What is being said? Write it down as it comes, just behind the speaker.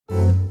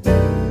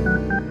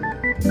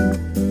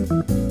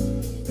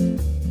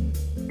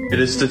It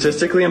is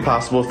statistically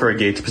impossible for a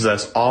gay to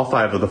possess all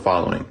 5 of the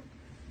following: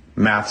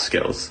 math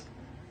skills,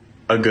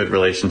 a good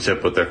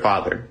relationship with their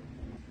father,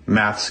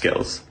 math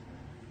skills,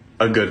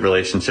 a good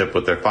relationship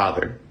with their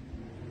father,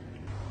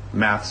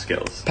 math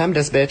skills,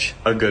 PEMDAS, bitch,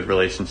 a good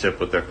relationship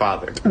with their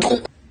father,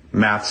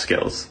 math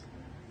skills,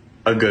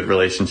 a good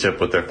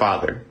relationship with their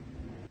father,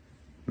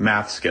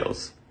 math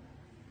skills,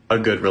 a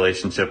good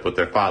relationship with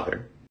their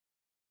father.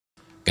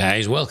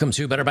 Guys, welcome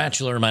to Better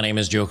Bachelor. My name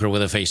is Joker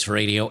with a face for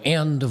radio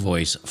and a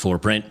voice for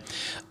print.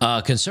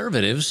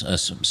 Conservatives,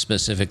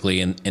 specifically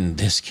in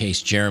this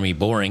case, Jeremy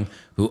Boring,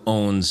 who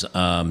owns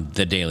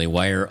the Daily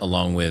Wire,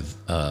 along with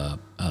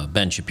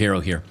Ben Shapiro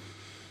here.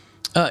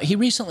 He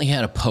recently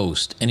had a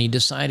post, and he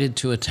decided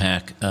to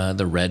attack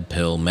the red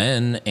pill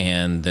men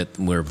and that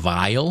we're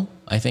vile.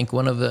 I think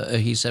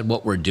he said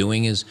what we're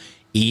doing is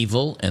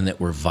evil and that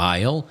we're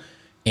vile.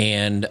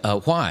 And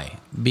why?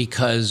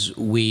 Because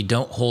we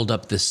don't hold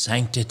up the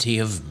sanctity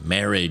of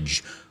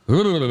marriage.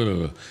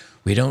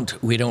 We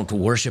don't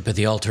worship at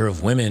the altar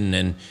of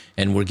women,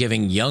 and we're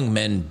giving young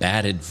men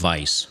bad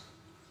advice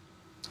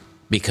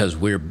because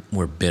we're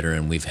bitter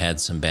and we've had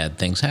some bad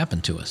things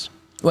happen to us.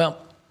 Well,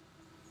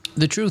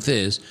 the truth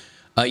is,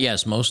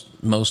 yes,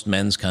 most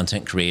men's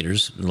content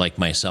creators like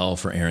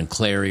myself or Aaron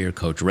Clary or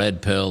Coach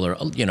Red Pill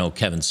or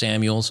Kevin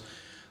Samuels.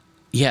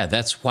 Yeah,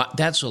 that's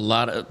a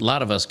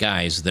lot of us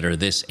guys that are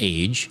this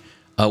age.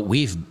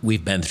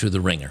 We've been through the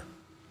ringer,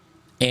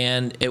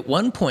 and at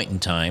one point in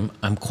time,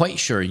 I'm quite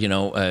sure.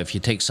 If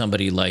you take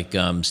somebody like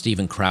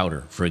Steven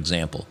Crowder, for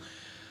example,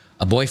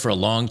 a boy for a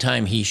long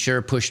time, he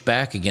sure pushed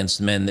back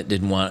against men that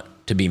didn't want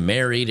to be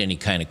married, and he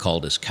kind of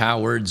called us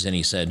cowards, and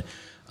he said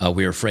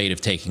we're afraid of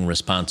taking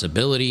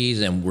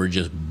responsibilities, and we're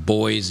just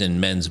boys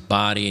in men's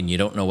body, and you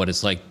don't know what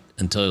it's like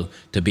to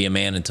be a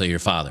man until you're a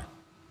father,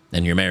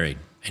 and you're married.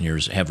 And you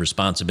have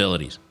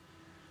responsibilities.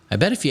 I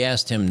bet if you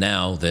asked him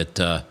now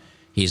that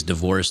he's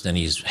divorced and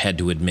he's had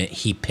to admit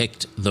he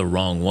picked the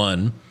wrong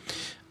one,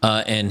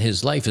 and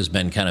his life has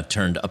been kind of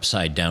turned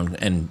upside down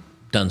and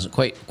done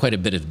quite a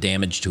bit of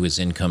damage to his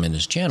income and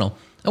his channel.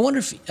 I wonder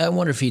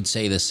if he'd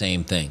say the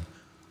same thing,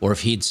 or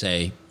if he'd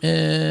say,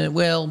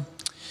 well,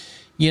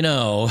 you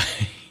know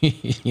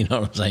what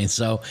I'm saying.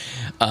 So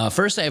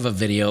first, I have a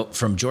video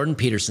from Jordan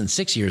Peterson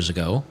 6 years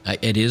ago.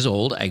 It is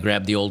old. I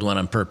grabbed the old one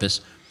on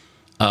purpose.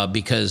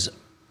 Because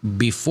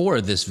before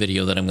this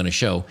video that I'm going to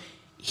show,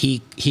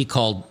 he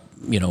called,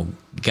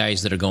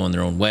 guys that are going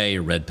their own way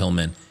or red pill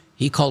men,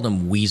 he called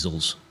them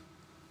weasels.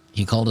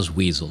 He called us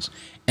weasels.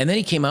 And then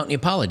he came out and he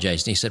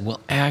apologized. And he said,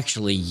 well,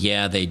 actually,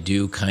 yeah, they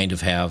do kind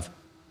of have,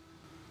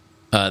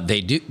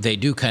 they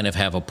do kind of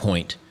have a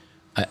point.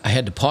 I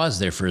had to pause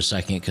there for a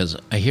second because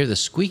I hear the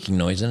squeaking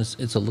noise, and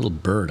it's a little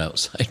bird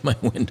outside my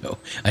window.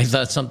 I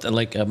thought something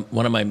like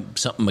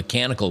something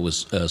mechanical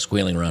was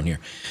squealing around here.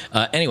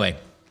 Anyway.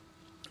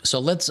 So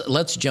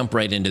let's jump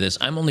right into this.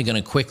 I'm only going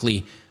to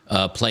quickly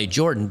play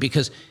Jordan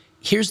because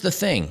here's the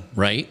thing,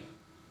 right?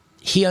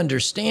 He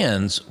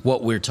understands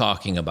what we're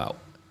talking about.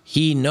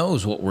 He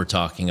knows what we're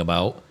talking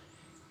about,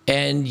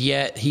 and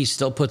yet he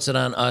still puts it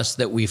on us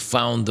that we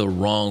found the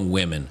wrong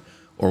women,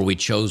 or we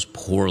chose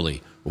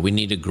poorly, or we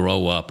need to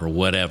grow up, or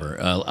whatever.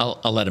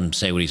 I'll let him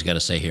say what he's got to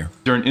say here.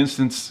 Is there an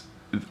instance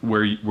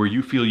where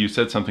you feel you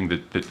said something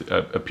that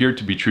appeared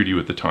to be true to you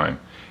at the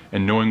time?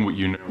 And knowing what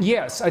you know.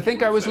 Yes, I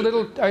think I was a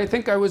little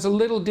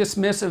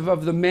dismissive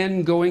of the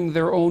men going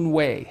their own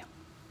way,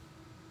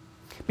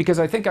 because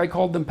I think I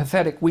called them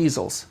pathetic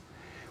weasels,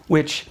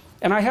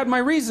 and I had my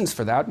reasons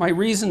for that. My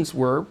reasons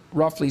were,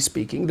 roughly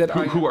speaking, that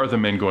who are the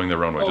men going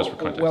their own way, just for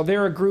context? Well,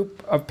 they're a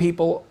group of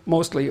people,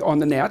 mostly on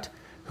the net,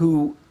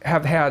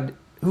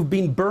 who've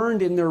been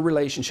burned in their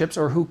relationships,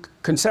 or who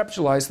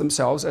conceptualize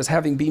themselves as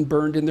having been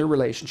burned in their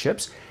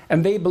relationships,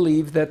 and they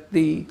believe that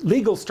the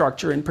legal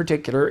structure in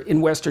particular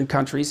in Western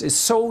countries is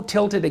so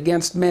tilted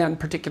against men,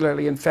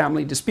 particularly in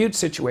family dispute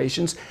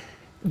situations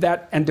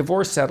and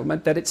divorce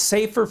settlement, that it's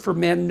safer for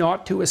men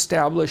not to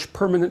establish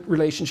permanent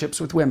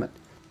relationships with women.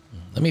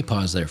 Let me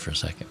pause there for a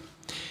second.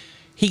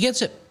 He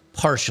gets it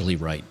partially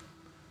right.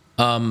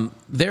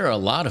 There are a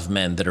lot of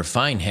men that are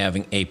fine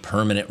having a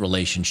permanent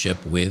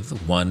relationship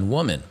with one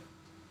woman,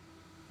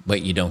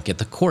 but you don't get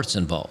the courts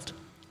involved,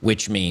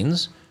 which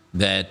means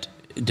that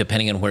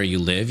depending on where you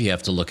live, you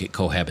have to look at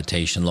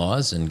cohabitation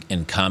laws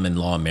and common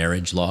law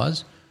marriage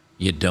laws.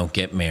 You don't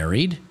get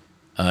married.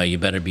 You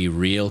better be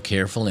real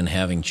careful in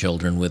having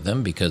children with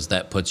them, because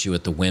that puts you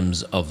at the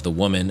whims of the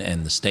woman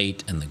and the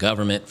state and the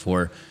government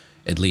for,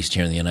 at least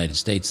here in the United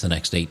States, the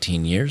next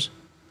 18 years.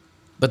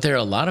 But there are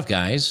a lot of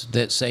guys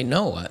that say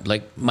no.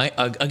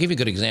 I'll give you a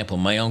good example.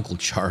 My Uncle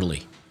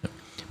Charlie.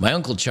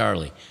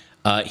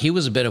 He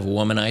was a bit of a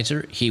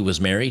womanizer. He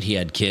was married. He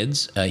had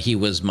kids. He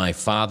was my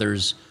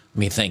father's,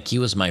 he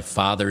was my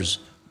father's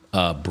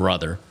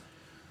brother.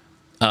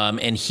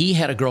 And he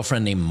had a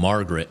girlfriend named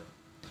Margaret.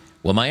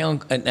 Well, my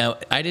uncle, now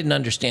I didn't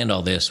understand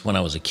all this when I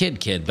was a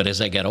kid, but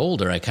as I got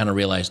older, I kind of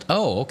realized,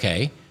 oh,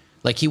 okay.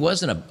 Like, he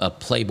wasn't a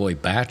playboy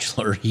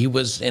bachelor. He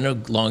was in a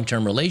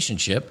long-term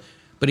relationship,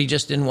 but he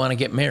just didn't want to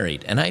get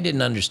married. And I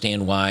didn't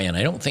understand why, and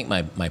I don't think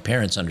my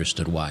parents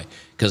understood why,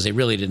 because they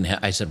really didn't have.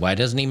 I said, why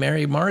doesn't he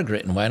marry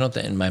Margaret, and why don't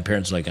they? And my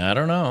parents were like, I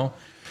don't know.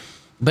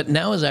 But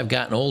now as I've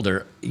gotten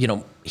older, you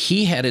know,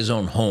 he had his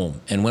own home,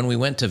 and when we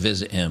went to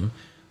visit him,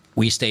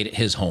 we stayed at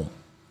his home.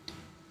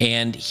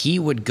 And he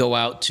would go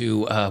out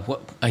to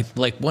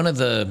one of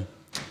the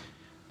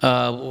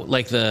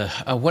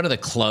what are the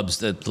clubs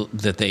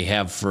that they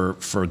have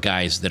for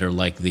guys that are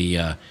like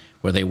the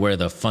where they wear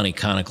the funny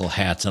conical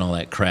hats and all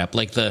that crap,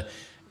 like the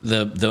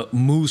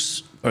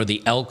Moose or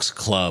the Elks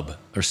Club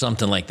or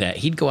something like that.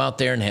 He'd go out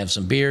there and have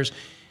some beers.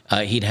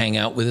 He'd hang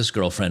out with his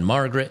girlfriend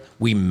Margaret.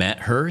 We met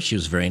her. She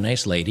was a very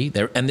nice lady.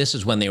 And this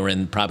is when they were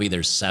in probably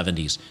their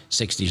 60s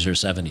or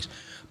 70s.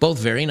 Both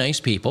very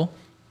nice people.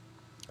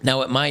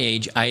 Now, at my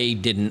age, I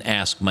didn't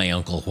ask my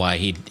uncle why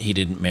he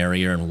didn't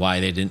marry her and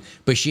why they didn't.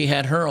 But she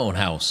had her own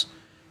house,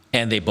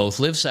 and they both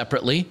lived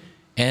separately.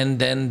 And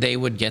then they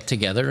would get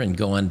together and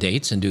go on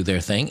dates and do their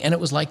thing. And it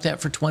was like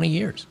that for 20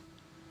 years.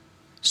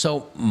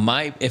 So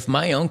if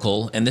my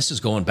uncle, and this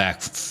is going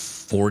back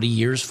 40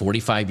 years,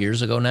 45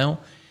 years ago now,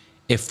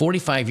 if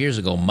 45 years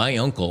ago my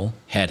uncle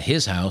had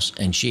his house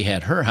and she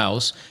had her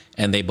house,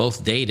 and they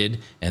both dated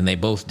and they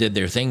both did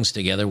their things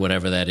together,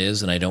 whatever that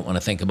is, and I don't want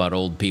to think about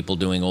old people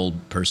doing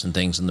old person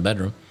things in the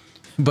bedroom,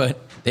 but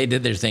they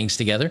did their things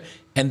together,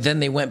 and then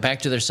they went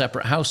back to their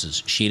separate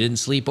houses. She didn't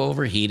sleep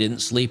over, he didn't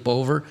sleep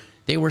over.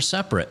 They were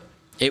separate.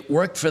 It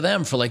worked for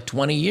them for like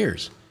 20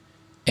 years.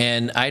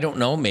 And I don't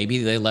know,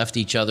 maybe they left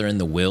each other in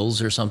the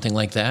wills or something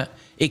like that.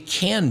 It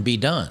can be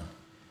done.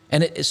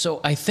 And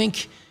so I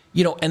think,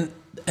 you know, and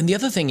the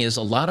other thing is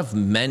a lot of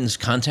men's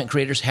content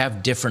creators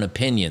have different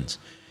opinions.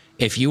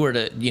 If you were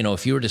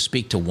to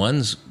speak to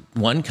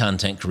one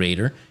content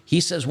creator,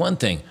 he says one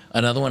thing,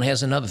 another one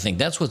has another thing.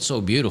 That's what's so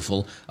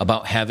beautiful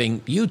about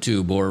having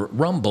YouTube or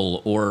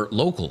Rumble or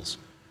Locals,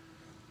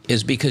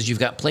 is because you've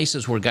got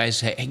places where guys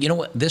say, hey, you know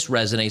what, this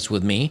resonates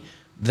with me.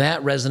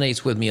 That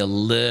resonates with me a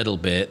little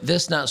bit.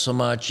 This not so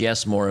much.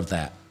 Yes, more of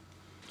that.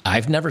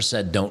 I've never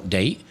said don't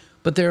date,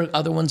 but there are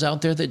other ones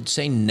out there that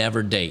say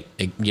never date.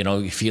 You know,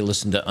 if you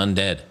listen to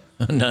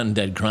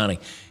Undead Chronic,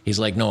 he's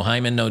like, no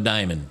hymen, no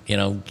diamond. You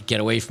know, get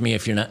away from me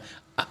if you're not.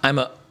 I'm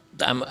a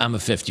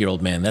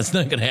 50-year-old man. That's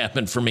not going to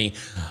happen for me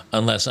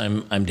unless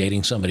I'm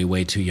dating somebody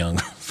way too young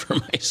for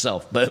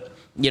myself. But,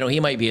 you know, he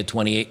might be a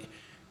 28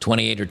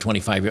 or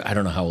 25 year, I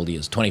don't know how old he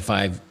is,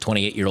 25,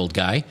 28-year-old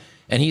guy.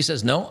 And he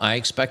says, no, I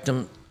expect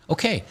him.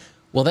 Okay,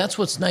 well, that's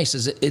what's nice,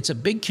 is it's a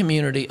big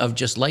community of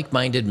just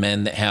like-minded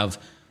men that have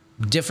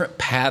different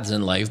paths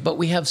in life, but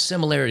we have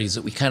similarities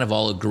that we kind of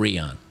all agree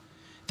on.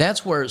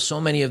 That's where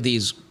so many of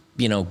these,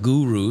 you know,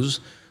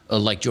 gurus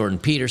like Jordan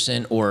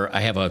Peterson, or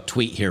I have a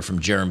tweet here from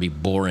Jeremy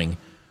Boring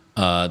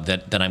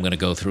that I'm going to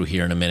go through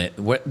here in a minute.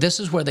 This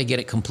is where they get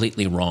it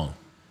completely wrong.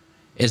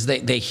 Is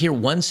they hear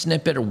one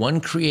snippet or one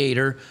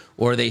creator,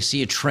 or they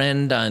see a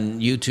trend on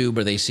YouTube,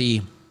 or they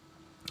see,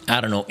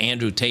 I don't know,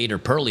 Andrew Tate or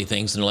Pearly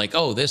things, and they're like,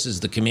 oh, this is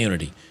the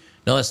community.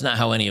 No, that's not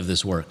how any of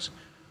this works.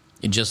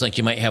 Just like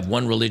you might have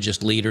one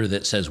religious leader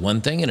that says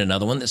one thing and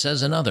another one that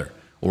says another,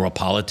 or a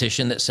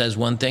politician that says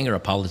one thing or a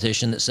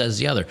politician that says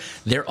the other.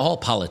 They're all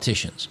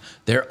politicians.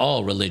 They're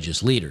all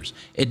religious leaders.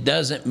 It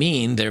doesn't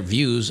mean their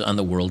views on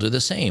the world are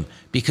the same,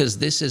 because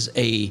this is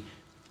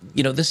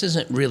this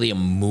isn't really a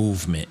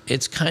movement.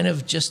 It's kind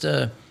of just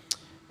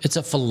it's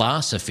a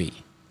philosophy.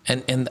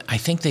 And I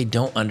think they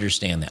don't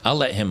understand that. I'll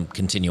let him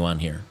continue on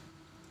here.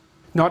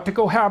 Not to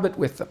cohabit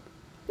with them,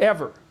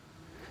 ever.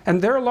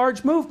 And they're a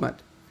large movement.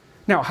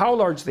 Now, how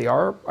large they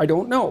are, I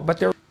don't know, but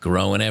they're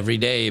growing every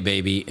day,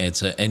 baby.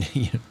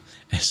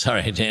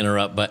 Sorry to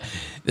interrupt, but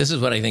this is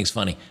what I think is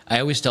funny. I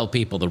always tell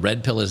people the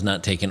red pill is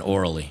not taken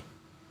orally.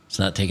 It's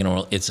not taken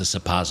oral. It's a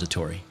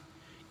suppository.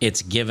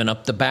 It's given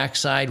up the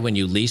backside when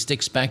you least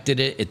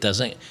expected it. It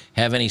doesn't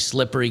have any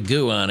slippery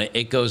goo on it.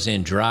 It goes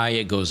in dry,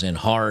 it goes in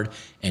hard,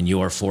 and you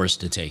are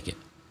forced to take it.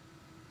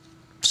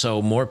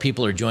 So more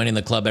people are joining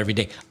the club every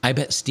day. I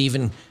bet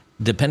Steven,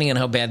 depending on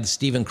how bad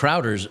Steven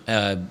Crowder's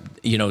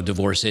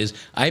divorce is,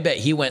 I bet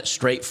he went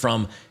straight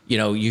from,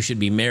 you should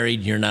be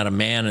married, you're not a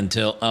man,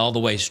 until all the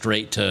way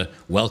straight to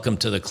welcome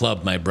to the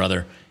club, my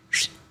brother.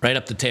 Right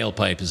up the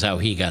tailpipe is how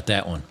he got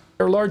that one.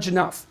 They're large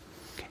enough.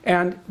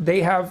 And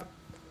they have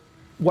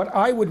what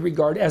I would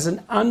regard as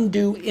an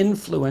undue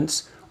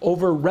influence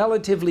over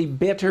relatively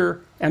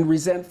bitter and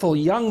resentful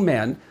young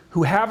men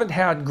who haven't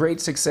had great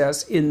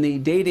success in the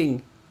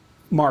dating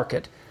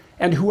market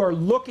and who are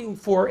looking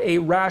for a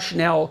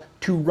rationale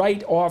to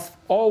write off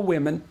all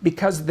women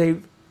because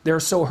they're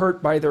so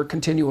hurt by their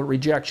continual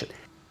rejection.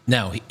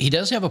 Now, he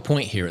does have a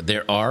point here.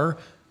 There are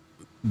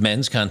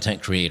men's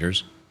content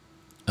creators,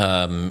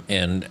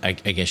 and I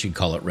guess you'd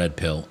call it red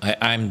pill.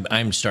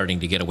 I'm starting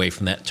to get away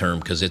from that term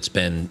because it's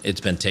been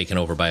taken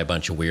over by a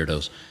bunch of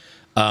weirdos.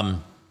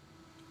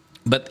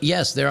 But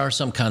yes, there are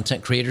some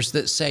content creators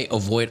that say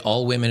avoid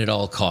all women at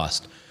all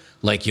cost.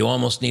 Like you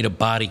almost need a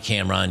body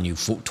camera on you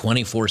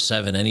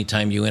 24/7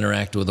 anytime you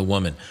interact with a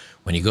woman.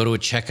 When you go to a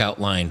checkout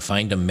line,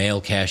 find a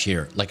male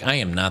cashier. Like I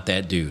am not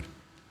that dude.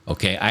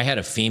 Okay, I had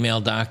a female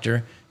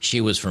doctor She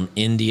was from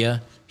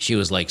India. She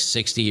was like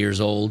 60 years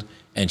old,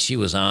 and she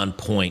was on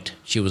point.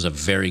 She was a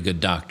very good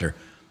doctor.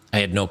 I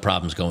had no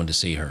problems going to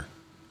see her.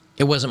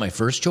 It wasn't my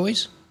first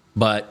choice,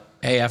 but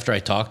hey, after I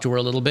talked to her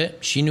a little bit,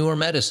 she knew her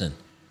medicine.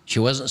 She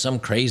wasn't some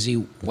crazy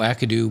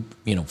wackadoo,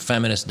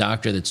 feminist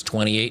doctor that's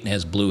 28 and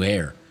has blue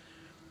hair.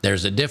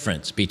 There's a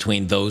difference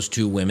between those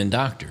two women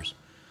doctors.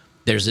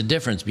 There's a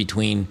difference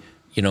between,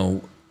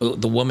 the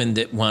woman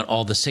that want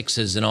all the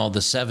 6s and all the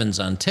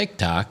 7s on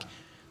TikTok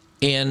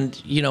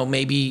and,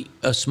 maybe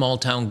a small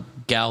town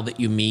gal that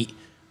you meet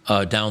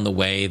down the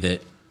way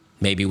that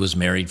maybe was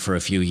married for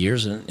a few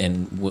years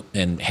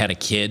and had a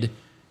kid,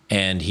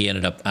 and he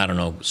ended up, I don't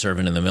know,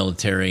 serving in the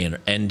military and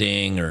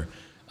ending, or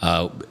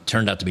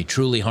turned out to be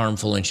truly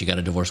harmful and she got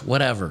a divorce,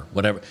 whatever.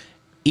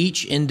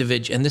 Each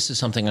individual, and this is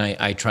something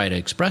I try to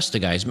express to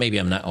guys, maybe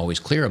I'm not always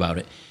clear about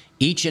it.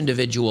 Each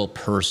individual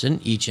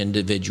person, each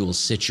individual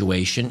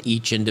situation,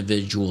 each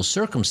individual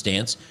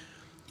circumstance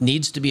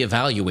needs to be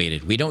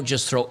evaluated. We don't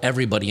just throw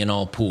everybody in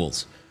all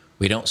pools.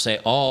 We don't say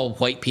all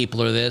white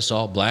people are this,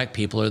 all black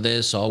people are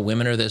this, all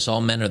women are this,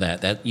 all men are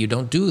that. You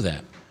don't do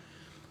that.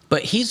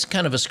 But he's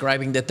kind of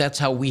ascribing that that's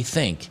how we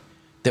think.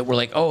 That we're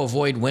like, oh,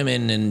 avoid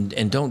women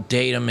and don't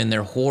date them and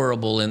they're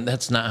horrible, and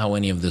that's not how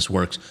any of this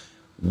works.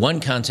 One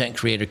content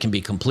creator can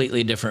be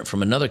completely different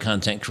from another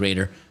content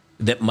creator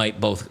that might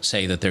both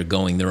say that they're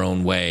going their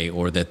own way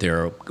or that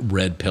they're a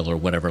red pill or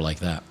whatever like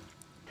that.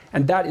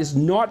 And that is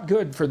not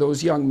good for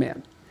those young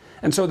men.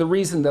 And so the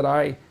reason that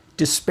I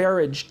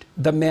disparaged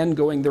the men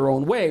going their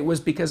own way was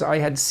because I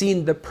had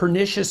seen the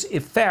pernicious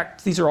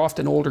effect, these are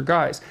often older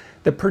guys,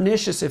 the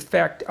pernicious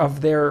effect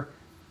of their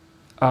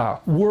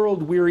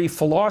world-weary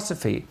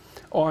philosophy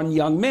on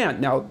young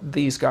men. Now,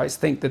 these guys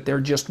think that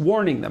they're just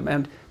warning them,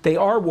 and they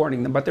are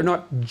warning them, but they're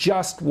not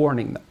just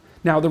warning them.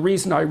 Now, the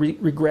reason I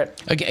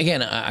regret...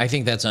 Again, I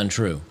think that's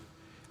untrue.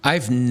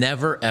 I've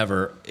never,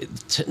 ever...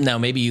 Now,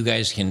 maybe you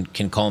guys can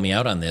call me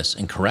out on this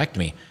and correct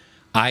me.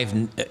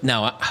 I've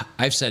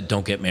said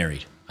don't get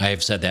married. I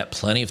have said that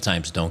plenty of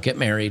times, don't get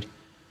married.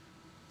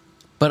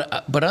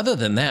 But other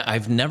than that,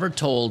 I've never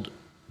told,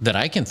 that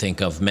I can think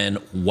of, men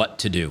what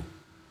to do.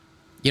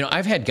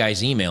 I've had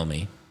guys email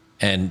me,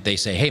 and they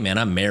say, hey, man,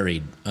 I'm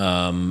married,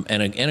 and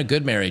a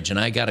good marriage, and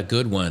I got a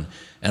good one,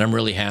 and I'm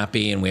really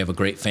happy, and we have a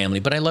great family,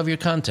 but I love your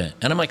content.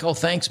 And I'm like, oh,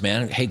 thanks,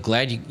 man. Hey,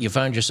 glad you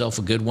found yourself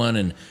a good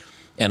one,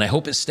 and I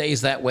hope it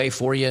stays that way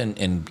for you,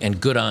 and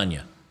good on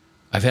you.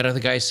 I've had other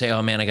guys say,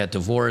 oh, man, I got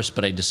divorced,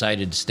 but I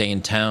decided to stay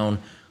in town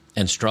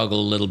and struggle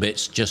a little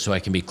bit just so I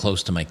can be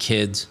close to my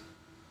kids.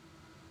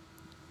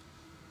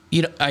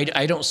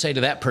 I don't say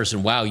to that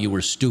person, wow, you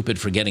were stupid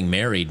for getting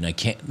married, and I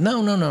can't.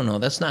 No.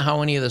 That's not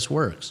how any of this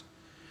works.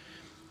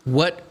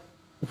 What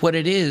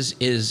it is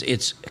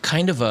it's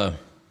kind of a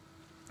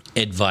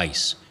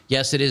advice.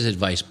 Yes, it is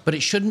advice, but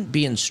it shouldn't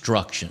be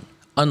instruction,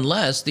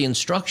 unless the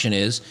instruction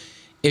is,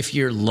 if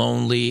you're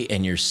lonely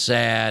and you're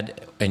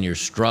sad and you're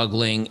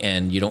struggling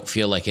and you don't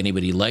feel like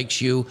anybody likes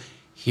you,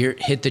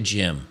 hit the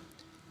gym.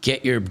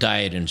 Get your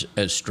diet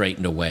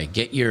straightened away.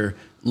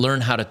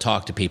 Learn how to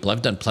talk to people.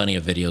 I've done plenty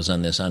of videos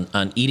on this,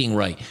 on eating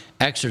right,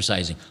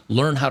 exercising.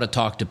 Learn how to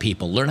talk to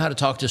people. Learn how to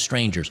talk to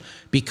strangers.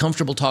 Be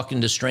comfortable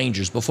talking to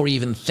strangers before you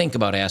even think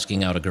about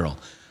asking out a girl.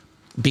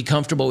 Be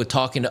comfortable with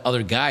talking to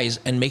other guys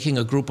and making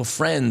a group of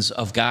friends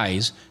of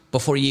guys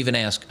before you even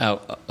ask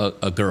out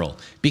a girl.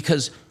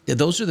 Because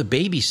those are the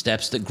baby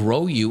steps that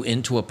grow you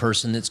into a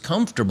person that's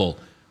comfortable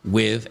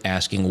with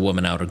asking a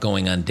woman out or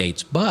going on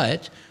dates.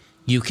 But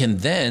you can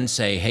then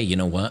say, hey, you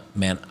know what,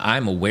 man,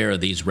 I'm aware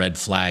of these red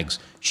flags.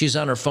 She's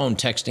on her phone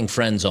texting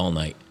friends all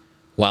night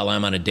while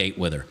I'm on a date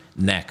with her.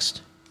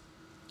 Next.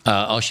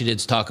 All she did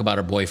is talk about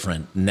her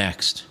boyfriend.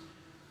 Next.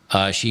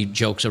 She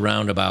jokes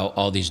around about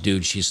all these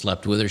dudes she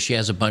slept with, or she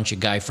has a bunch of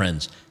guy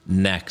friends.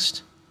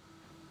 Next.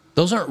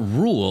 Those aren't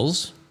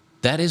rules.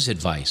 That is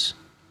advice.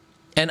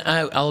 And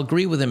I'll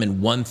agree with him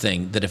in one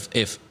thing, that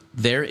if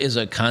there is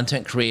a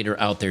content creator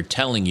out there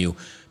telling you,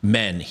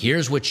 men,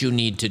 here's what you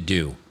need to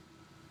do,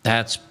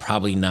 that's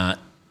probably not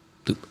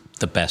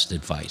the best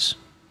advice.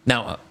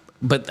 Now,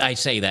 but I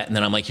say that, and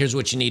then I'm like, here's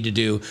what you need to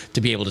do to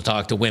be able to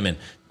talk to women.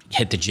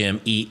 Hit the gym,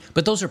 eat.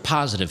 But those are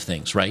positive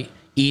things, right?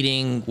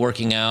 Eating,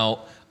 working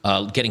out,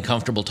 getting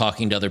comfortable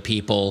talking to other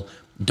people.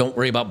 Don't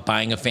worry about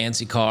buying a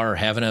fancy car or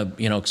having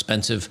a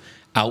expensive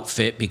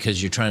outfit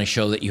because you're trying to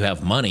show that you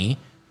have money.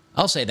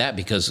 I'll say that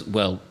because,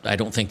 well, I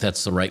don't think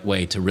that's the right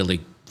way to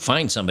really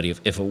find somebody.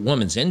 If a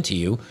woman's into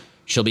you,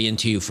 she'll be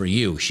into you for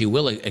you. She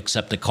will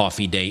accept a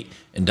coffee date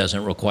and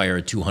doesn't require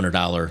a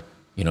 $200,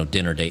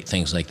 dinner date,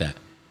 things like that.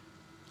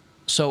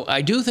 So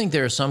I do think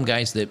there are some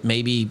guys that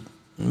maybe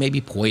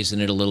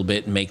poison it a little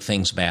bit and make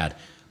things bad.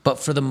 But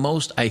for the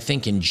most, I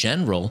think in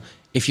general,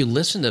 if you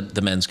listen to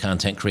the men's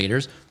content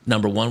creators,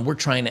 number one, we're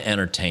trying to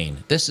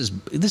entertain. This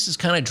is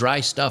kind of dry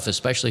stuff,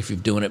 especially if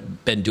you've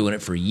been doing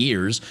it for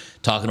years,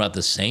 talking about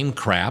the same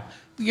crap.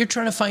 You're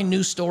trying to find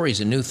new stories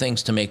and new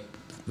things to make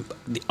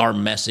our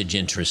message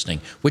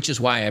interesting, which is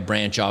why I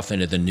branch off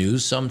into the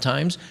news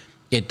sometimes.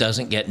 It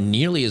doesn't get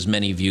nearly as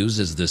many views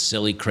as the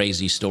silly,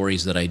 crazy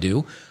stories that I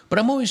do, but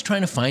I'm always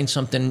trying to find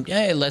something.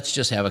 Hey, let's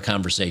just have a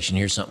conversation.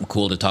 Here's something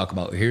cool to talk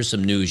about. Here's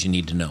some news you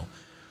need to know.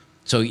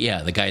 So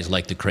yeah, the guys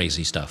like the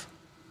crazy stuff.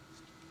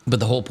 But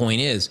the whole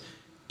point is,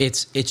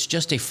 it's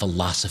just a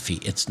philosophy.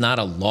 It's not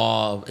a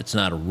law. It's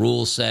not a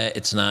rule set.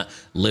 It's not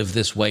live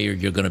this way or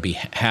you're going to be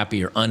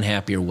happy or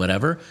unhappy or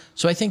whatever.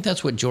 So I think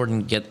that's what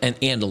Jordan gets,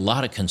 and a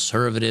lot of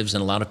conservatives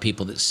and a lot of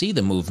people that see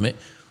the movement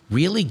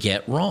really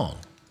get wrong.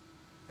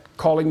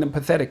 Calling them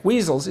pathetic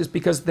weasels is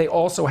because they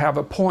also have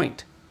a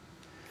point.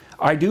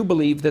 I do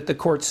believe that the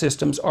court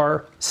systems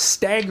are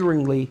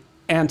staggeringly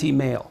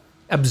anti-male,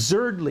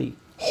 absurdly,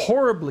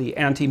 horribly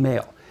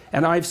anti-male.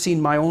 And I've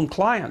seen my own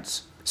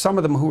clients, some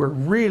of them who are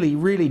really,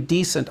 really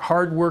decent,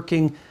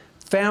 hardworking,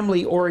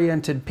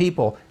 family-oriented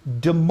people,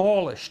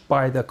 demolished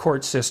by the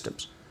court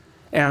systems.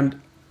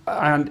 And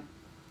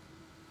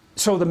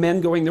so the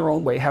men going their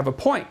own way have a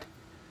point.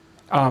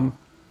 And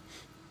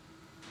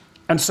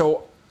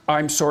so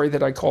I'm sorry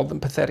that I called them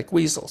pathetic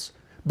weasels,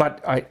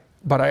 but I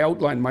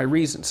outlined my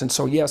reasons. And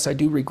so, yes, I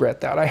do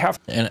regret that.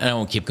 And I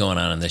won't keep going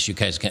on this. You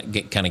guys kind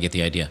of get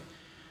the idea.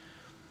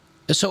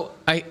 So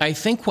I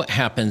think what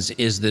happens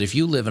is that if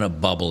you live in a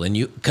bubble, and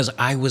because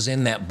I was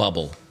in that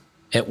bubble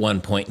at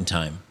one point in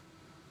time,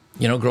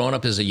 you know, growing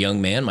up as a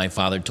young man, my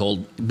father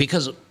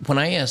because when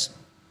I asked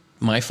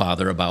my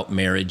father about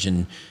marriage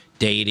and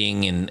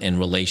dating and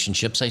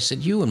relationships, I said,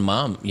 you and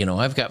Mom, you know,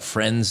 I've got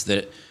friends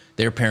that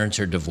their parents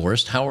are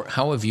divorced.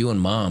 How have you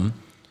and Mom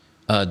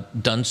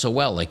done so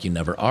well? Like, you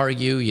never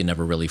argue, you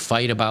never really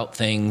fight about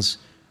things.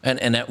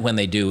 And that when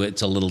they do,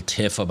 it's a little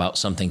tiff about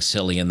something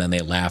silly, and then they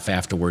laugh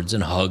afterwards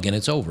and hug, and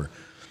it's over.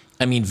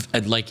 I mean,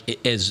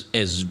 like as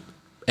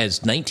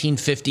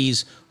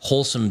 1950s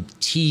wholesome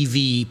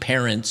TV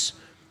parents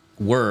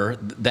were,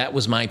 that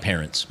was my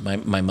parents.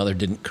 My mother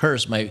didn't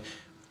curse.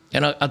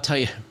 And I'll tell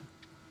you,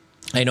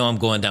 I know I'm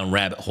going down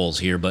rabbit holes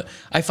here, but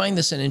I find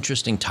this an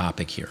interesting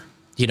topic here.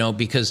 You know,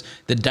 because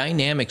the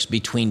dynamics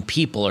between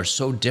people are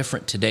so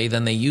different today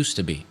than they used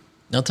to be.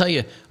 And I'll tell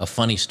you a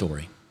funny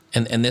story.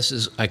 And this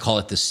is, I call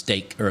it the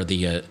steak or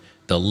the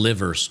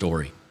liver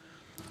story.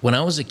 When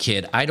I was a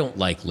kid, I don't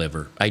like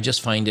liver. I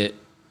just find it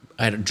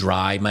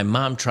dry. My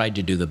mom tried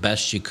to do the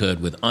best she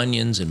could with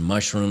onions and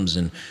mushrooms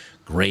and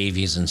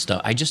gravies and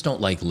stuff. I just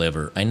don't like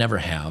liver. I never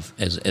have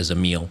as a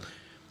meal.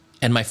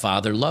 And my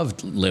father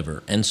loved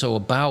liver. And so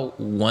about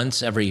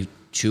once every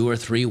 2 or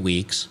 3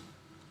 weeks,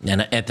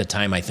 and at the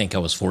time I think I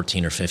was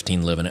 14 or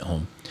 15 living at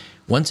home,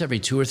 once every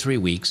 2 or 3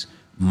 weeks,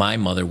 my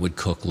mother would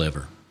cook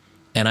liver.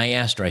 And I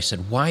asked her, I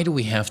said, why do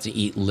we have to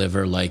eat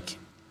liver like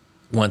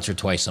once or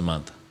twice a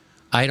month?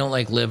 I don't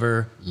like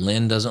liver.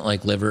 Lynn doesn't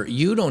like liver.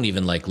 You don't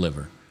even like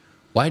liver.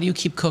 Why do you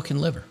keep cooking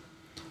liver?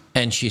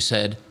 And she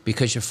said,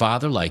 because your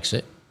father likes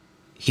it.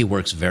 He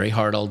works very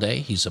hard all day.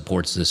 He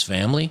supports this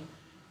family.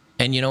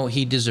 And, you know,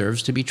 he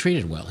deserves to be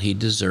treated well. He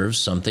deserves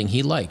something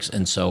he likes.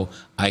 And so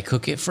I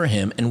cook it for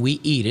him, and we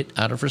eat it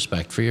out of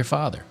respect for your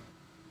father.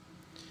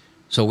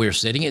 So we were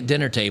sitting at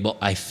dinner table,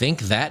 I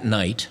think that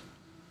night,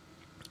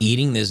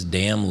 eating this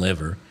damn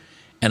liver.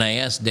 And I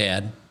asked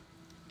Dad,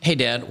 hey,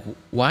 Dad,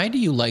 why do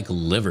you like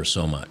liver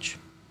so much?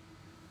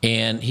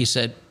 And he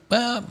said,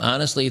 well,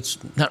 honestly, it's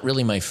not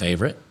really my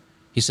favorite.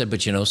 He said,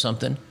 but you know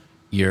something?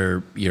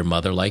 Your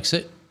mother likes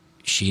it.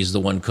 She's the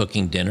one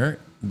cooking dinner.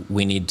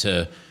 We need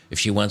to, if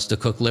she wants to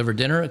cook liver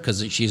dinner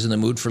because she's in the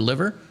mood for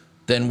liver,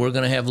 then we're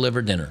going to have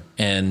liver dinner.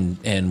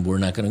 And we're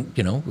not going to,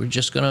 you know, we're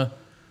just going to,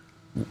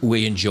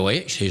 we enjoy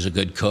it. She's a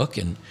good cook.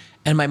 And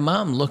my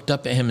mom looked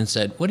up at him and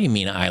said, what do you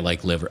mean I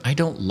like liver? I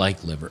don't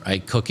like liver. I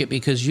cook it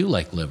because you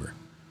like liver.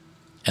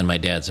 And my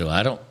dad said, well,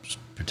 I don't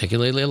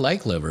particularly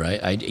like liver.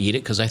 I eat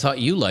it because I thought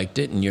you liked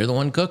it and you're the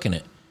one cooking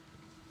it.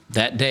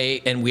 That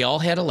day, and we all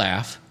had a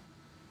laugh.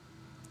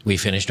 We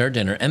finished our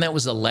dinner, and that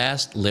was the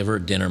last liver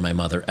dinner my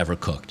mother ever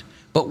cooked.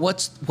 But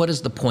what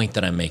is the point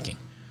that I'm making?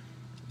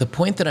 The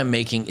point that I'm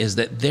making is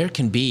that there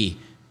can be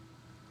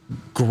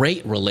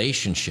great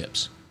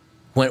relationships.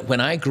 When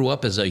I grew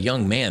up as a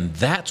young man,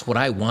 that's what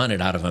I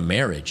wanted out of a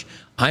marriage.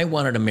 I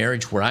wanted a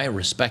marriage where I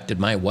respected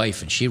my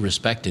wife and she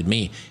respected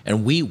me,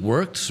 and we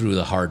worked through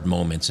the hard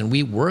moments and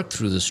we worked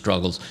through the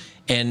struggles.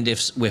 And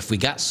if we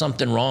got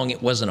something wrong,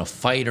 it wasn't a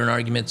fight or an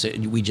argument. So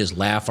we just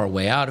laugh our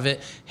way out of it.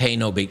 Hey,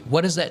 no big.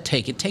 What does that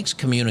take? It takes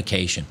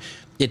communication.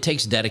 It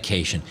takes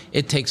dedication.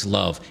 It takes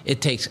love.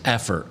 It takes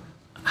effort.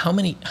 How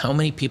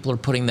many people are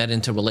putting that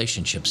into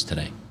relationships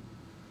today?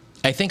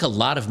 I think a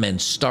lot of men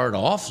start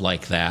off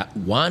like that,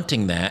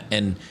 wanting that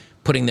and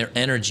putting their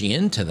energy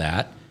into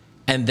that.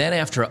 And then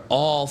after it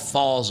all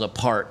falls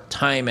apart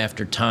time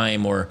after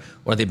time, or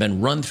they've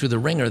been run through the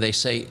ringer, they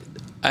say,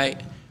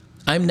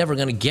 I'm never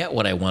going to get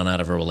what I want out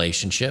of a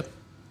relationship.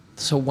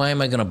 So why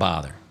am I going to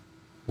bother?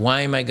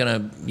 Why am I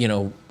going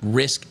to,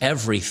 risk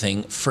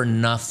everything for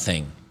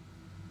nothing?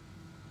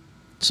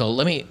 So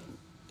let me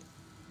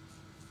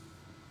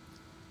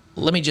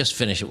just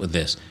finish it with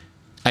this.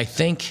 I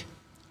think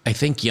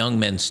young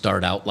men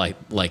start out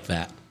like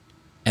that.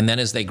 And then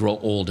as they grow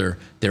older,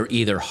 they're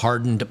either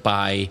hardened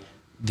by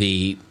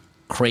the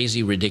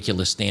crazy,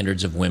 ridiculous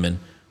standards of women.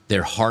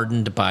 They're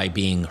hardened by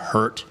being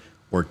hurt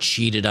or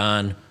cheated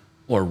on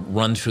or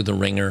run through the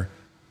ringer.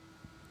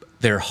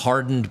 They're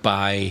hardened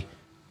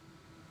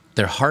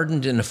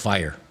in the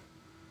fire.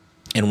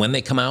 And when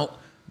they come out,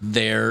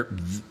 they're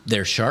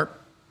sharp,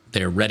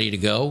 they're ready to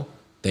go,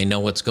 they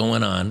know what's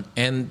going on,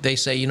 and they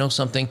say, you know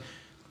something,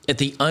 at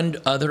the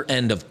other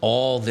end of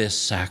all this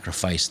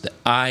sacrifice that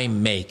I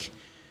make,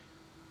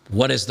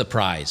 what is the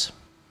prize?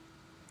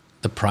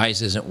 The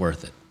prize isn't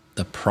worth it.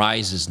 The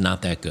prize is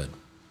not that good.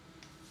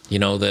 You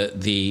know,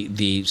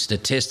 the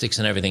statistics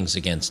and everything's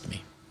against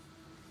me.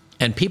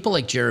 And people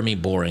like Jeremy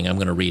Boring, I'm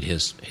going to read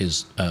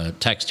his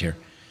text here.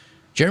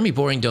 Jeremy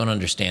Boring don't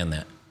understand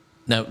that.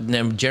 Now,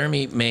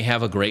 Jeremy may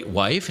have a great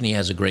wife, and he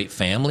has a great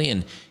family,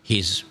 and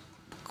he's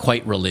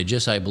quite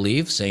religious, I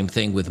believe. Same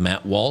thing with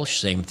Matt Walsh,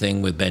 same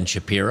thing with Ben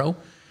Shapiro.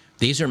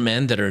 These are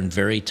men that are in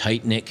very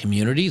tight-knit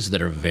communities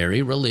that are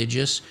very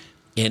religious,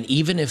 and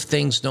even if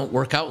things don't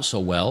work out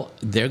so well,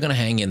 they're going to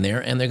hang in there,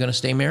 and they're going to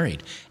stay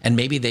married. And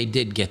maybe they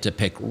did get to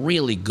pick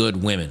really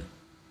good women.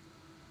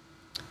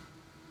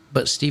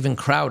 But Steven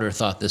Crowder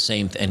thought the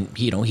same thing. And,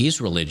 you know,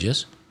 he's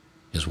religious.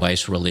 His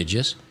wife's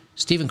religious.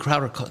 Steven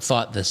Crowder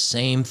thought the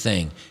same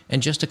thing.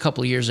 And just a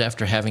couple of years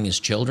after having his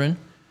children,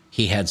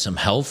 he had some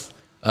health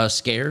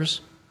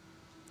scares.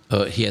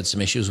 He had some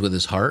issues with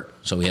his heart,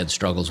 so he had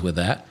struggles with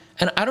that.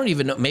 And I don't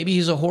even know, maybe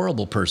he's a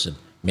horrible person.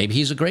 Maybe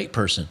he's a great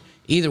person.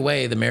 Either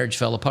way, the marriage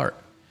fell apart.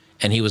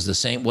 And he was the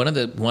same, one of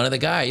the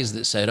guys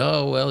that said,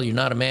 oh, well, you're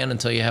not a man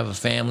until you have a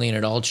family and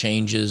it all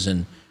changes.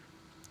 And,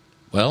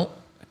 well,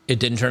 it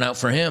didn't turn out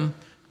for him.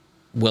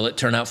 Will it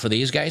turn out for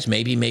these guys?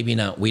 Maybe, maybe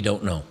not. We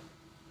don't know.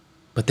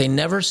 But they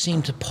never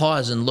seem to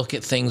pause and look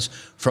at things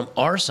from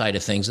our side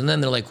of things. And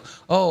then they're like,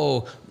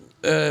 oh,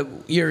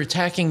 you're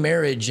attacking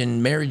marriage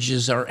and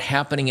marriages aren't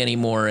happening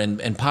anymore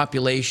and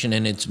population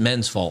and it's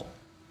men's fault.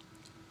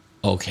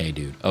 Okay,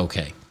 dude.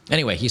 Okay.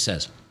 Anyway, he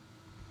says,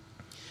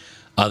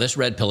 this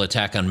red pill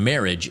attack on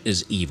marriage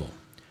is evil.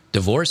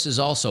 Divorce is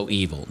also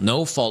evil.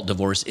 No-fault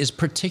divorce is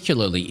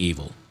particularly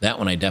evil. That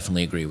one I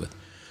definitely agree with.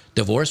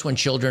 Divorce when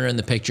children are in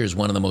the picture is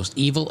one of the most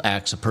evil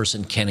acts a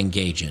person can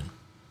engage in.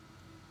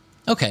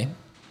 Okay.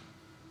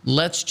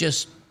 Let's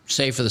just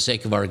say for the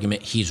sake of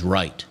argument, he's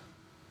right.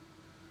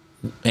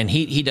 And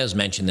he does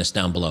mention this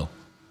down below.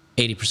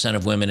 80%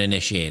 of women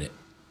initiate it.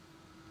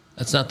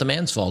 That's not the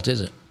man's fault,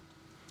 is it?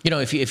 You know,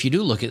 if you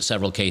do look at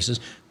several cases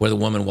where the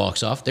woman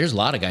walks off, there's a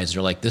lot of guys that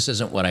are like, this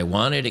isn't what I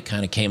wanted. It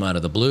kind of came out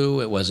of the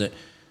blue. It wasn't,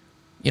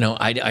 you know,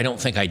 I don't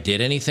think I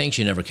did anything.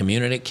 She never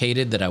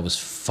communicated that I was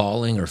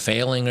falling or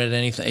failing at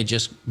anything. It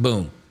just,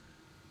 boom.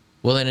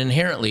 Well, then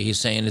inherently he's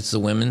saying it's the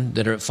women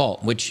that are at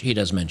fault, which he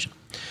does mention.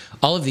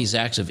 All of these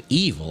acts of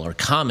evil are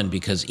common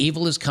because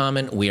evil is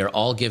common. We are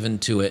all given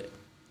to it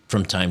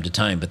from time to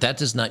time, but that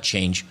does not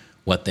change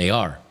what they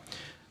are.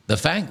 The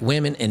fact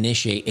women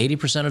initiate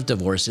 80% of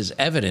divorce is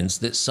evidence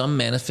that some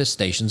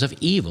manifestations of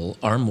evil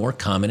are more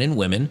common in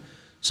women,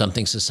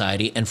 something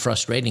society, and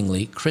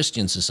frustratingly,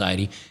 Christian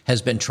society,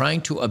 has been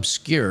trying to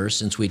obscure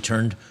since we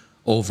turned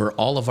over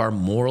all of our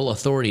moral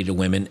authority to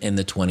women in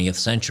the 20th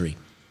century.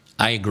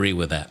 I agree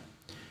with that.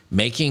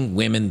 Making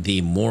women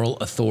the moral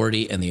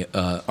authority and the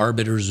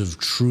arbiters of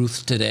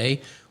truth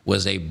today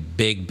was a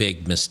big,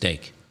 big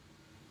mistake.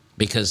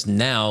 Because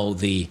now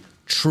the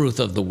truth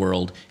of the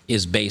world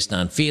is based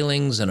on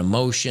feelings and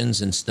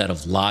emotions instead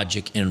of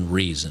logic and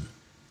reason.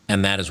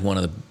 And that is one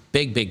of the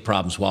big, big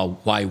problems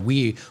why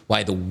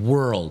the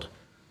world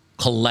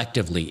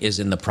collectively is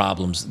in the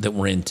problems that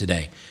we're in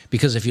today.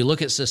 Because if you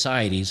look at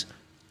societies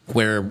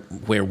where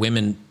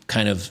women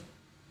kind of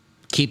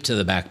keep to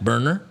the back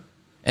burner,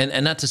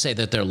 and not to say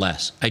that they're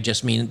less, I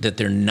just mean that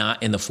they're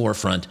not in the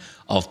forefront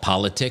of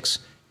politics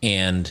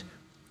and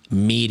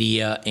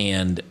media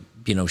and,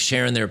 you know,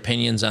 sharing their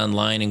opinions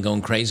online and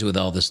going crazy with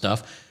all this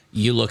stuff.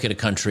 You look at a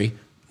country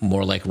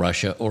more like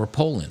Russia or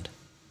Poland,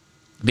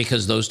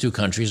 because those two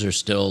countries are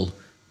still,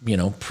 you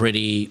know,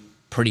 pretty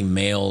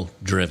male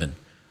driven.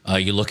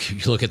 You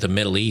look at the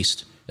Middle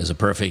East as a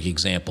perfect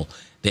example.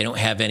 They don't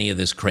have any of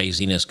this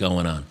craziness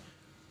going on.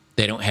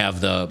 They don't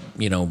have the,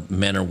 you know,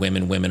 men are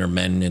women, women are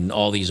men, and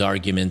all these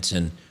arguments.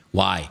 And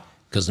why?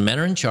 Because the men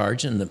are in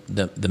charge and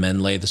the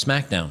men lay the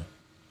smackdown,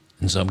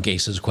 in some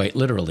cases quite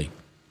literally.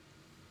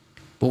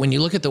 But when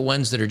you look at the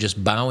ones that are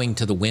just bowing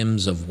to the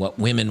whims of what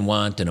women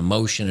want and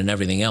emotion and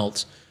everything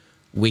else,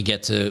 we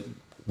get to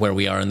where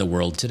we are in the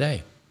world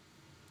today.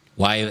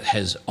 Why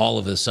has all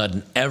of a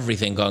sudden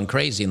everything gone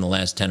crazy in the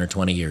last 10 or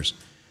 20 years?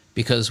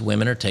 Because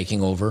women are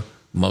taking over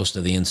most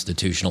of the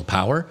institutional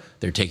power.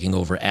 They're taking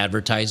over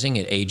advertising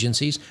at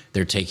agencies.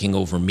 They're taking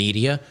over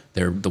media.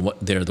 They're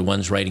the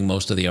ones writing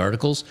most of the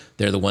articles.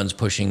 They're the ones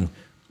pushing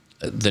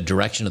the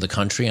direction of the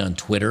country on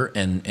Twitter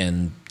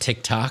and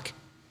TikTok.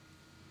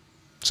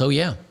 So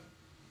yeah,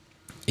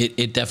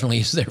 it definitely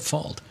is their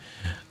fault.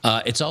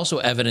 It's also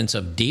evidence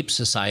of deep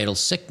societal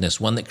sickness,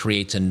 one that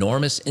creates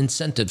enormous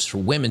incentives for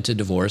women to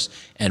divorce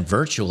and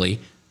virtually,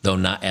 though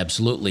not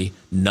absolutely,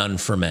 none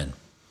for men.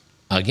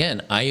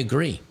 Again, I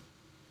agree.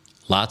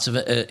 Lots of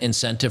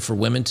incentive for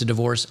women to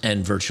divorce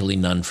and virtually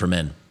none for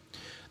men.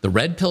 The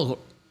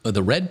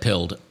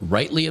red-pilled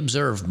rightly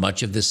observe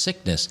much of this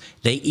sickness.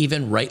 They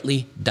even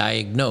rightly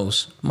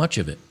diagnose much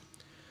of it.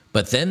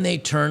 But then they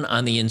turn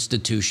on the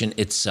institution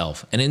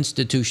itself, an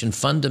institution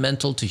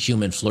fundamental to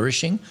human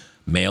flourishing,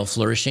 male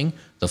flourishing,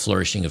 the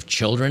flourishing of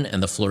children,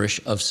 and the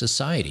flourish of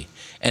society.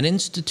 An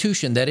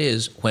institution that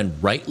is, when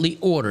rightly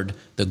ordered,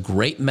 the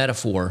great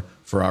metaphor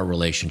for our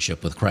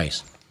relationship with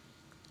Christ.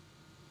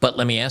 But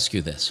let me ask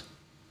you this.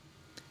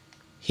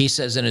 He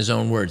says in his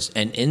own words,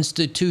 an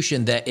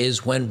institution that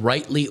is, when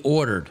rightly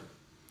ordered,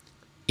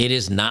 it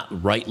is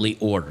not rightly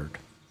ordered.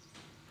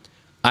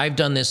 I've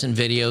done this in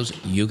videos.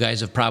 You guys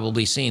have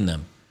probably seen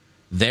them.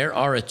 There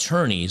are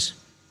attorneys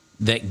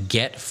that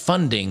get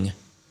funding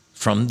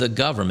from the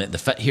government,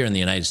 here in the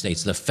United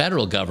States, the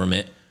federal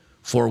government,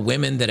 for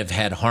women that have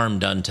had harm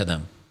done to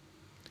them.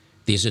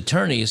 These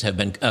attorneys have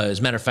been, as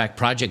a matter of fact,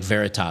 Project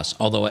Veritas,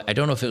 although I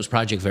don't know if it was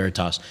Project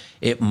Veritas.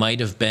 It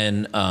might have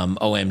been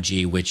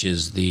OMG, which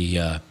is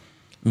the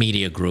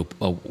media group.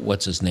 Oh,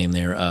 what's his name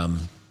there?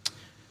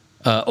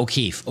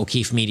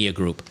 O'Keefe Media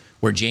Group,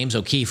 where James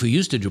O'Keefe, who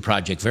used to do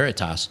Project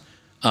Veritas,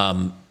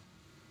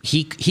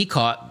 he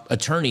caught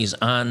attorneys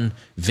on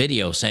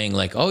video saying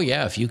like, oh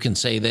yeah, if you can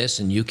say this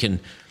and you can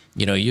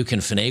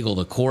finagle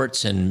the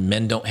courts and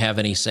men don't have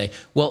any say.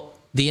 Well,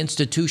 the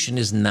institution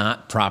is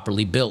not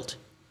properly built.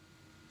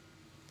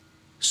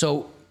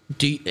 So,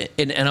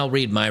 and I'll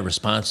read my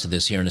response to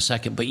this here in a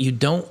second, but you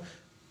don't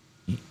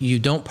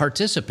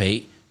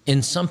participate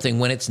in something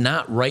when it's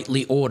not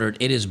rightly ordered.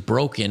 It is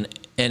broken,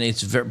 and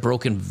it's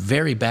broken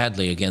very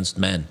badly against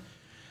men.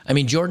 I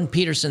mean, Jordan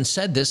Peterson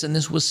said this, and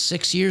this was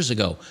 6 years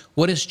ago.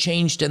 What has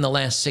changed in the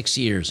last 6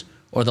 years,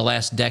 or the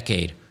last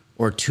decade,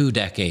 or 2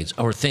 decades,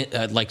 or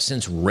like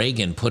since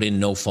Reagan put in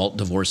no-fault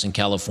divorce in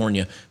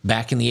California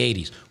back in the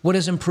 80s? What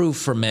has improved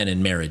for men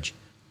in marriage?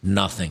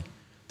 Nothing.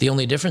 The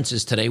only difference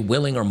is today,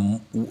 women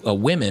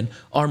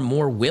are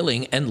more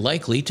willing and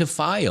likely to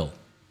file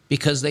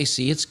because they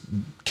see it's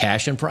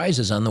cash and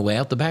prizes on the way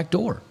out the back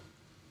door.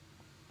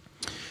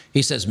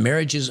 He says,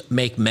 marriages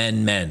make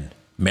men men.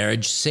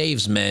 Marriage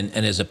saves men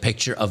and is a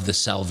picture of the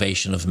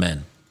salvation of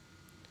men.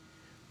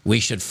 We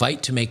should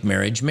fight to make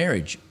marriage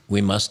marriage. We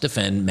must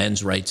defend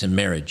men's rights in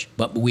marriage,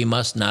 but we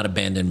must not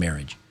abandon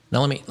marriage. Now,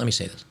 let me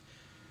say this.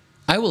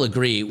 I will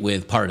agree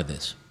with part of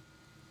this.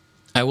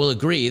 I will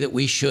agree that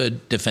we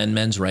should defend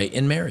men's right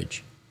in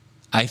marriage.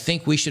 I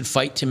think we should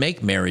fight to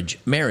make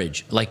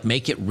marriage, like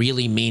make it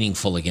really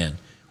meaningful again,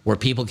 where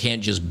people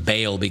can't just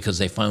bail because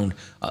they found,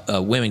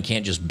 women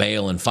can't just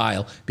bail and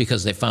file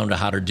because they found a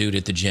hotter dude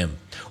at the gym.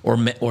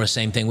 Or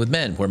same thing with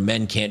men, where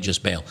men can't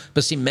just bail.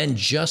 But see, men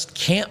just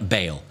can't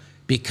bail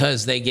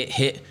because they get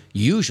hit,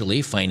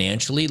 usually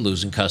financially,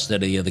 losing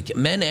custody of the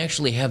men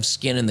actually have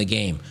skin in the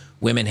game.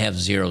 Women have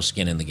zero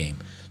skin in the game.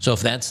 So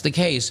if that's the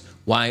case,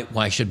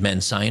 why should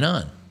men sign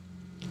on?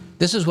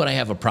 This is what I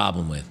have a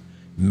problem with.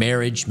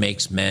 Marriage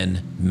makes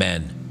men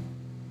men.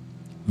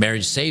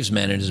 Marriage saves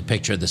men and is a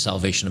picture of the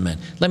salvation of men.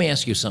 Let me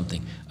ask you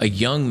something. A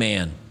young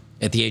man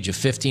at the age of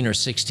 15 or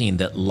 16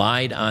 that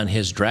lied on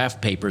his draft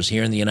papers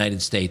here in the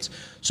United States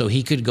so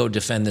he could go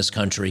defend this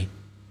country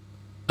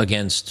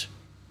against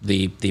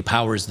the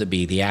powers that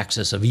be, the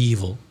axis of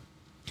evil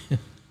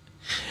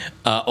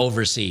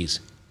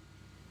overseas.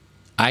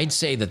 I'd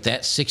say that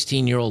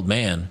 16-year-old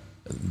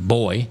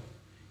boy,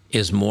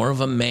 is more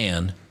of a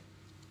man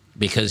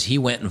because he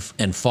went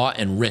and fought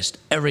and risked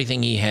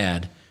everything he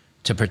had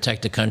to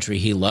protect a country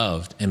he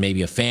loved and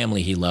maybe a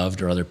family he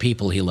loved or other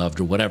people he loved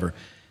or whatever.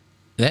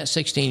 That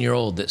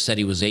 16-year-old that said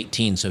he was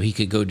 18 so he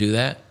could go do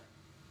that,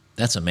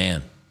 that's a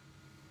man.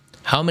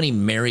 How many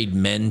married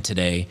men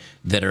today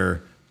that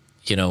are,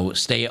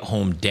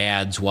 stay-at-home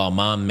dads while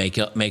mom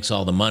makes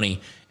all the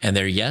money, and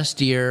they're, yes,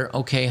 dear,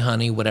 okay,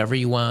 honey, whatever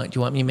you want. Do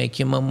you want me to make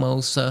you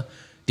mimosa?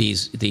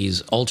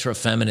 These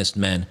ultra-feminist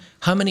men,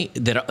 how many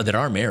that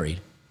are married,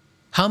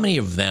 how many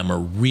of them are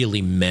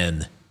really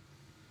men?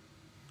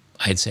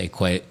 I'd say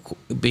quite,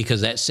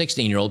 because that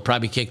 16-year-old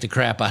probably kicked the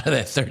crap out of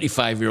that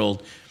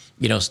 35-year-old,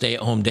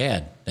 stay-at-home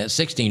dad. That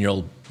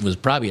 16-year-old was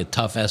probably a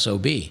tough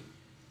SOB.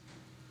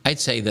 I'd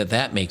say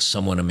that makes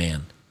someone a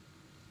man.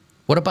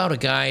 What about a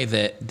guy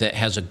that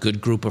has a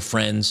good group of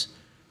friends,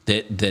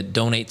 that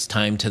donates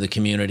time to the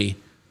community,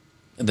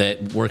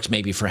 that works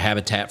maybe for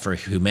Habitat for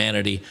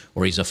Humanity,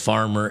 or he's a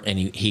farmer and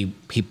he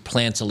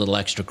plants a little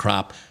extra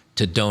crop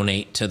to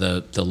donate to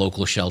the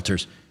local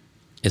shelters?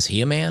 Is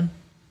he a man?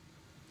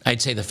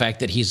 I'd say the fact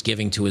that he's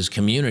giving to his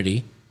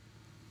community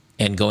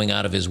and going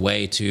out of his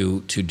way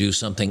to do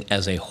something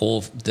as a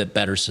whole that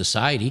betters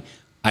society,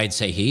 I'd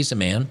say he's a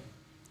man.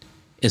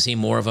 Is he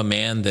more of a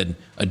man than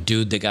a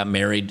dude that got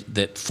married,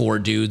 that 4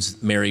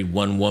 dudes married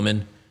 1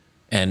 woman,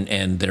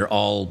 and they're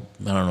all,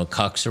 I don't know,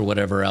 cucks or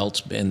whatever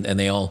else, and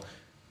they all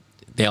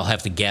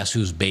have to guess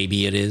whose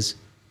baby it is?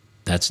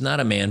 That's not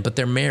a man, but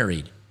they're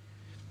married.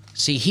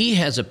 See, he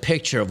has a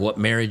picture of what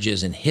marriage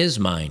is in his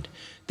mind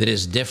that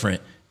is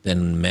different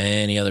than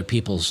many other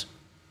people's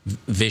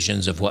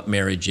visions of what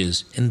marriage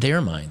is in their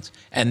minds.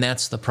 And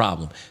that's the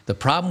problem. The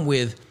problem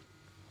with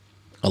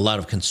a lot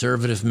of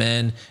conservative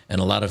men and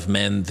a lot of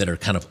men that are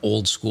kind of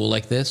old school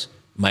like this.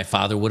 My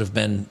father would have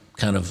been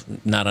kind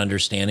of not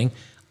understanding.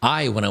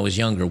 When I was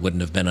younger,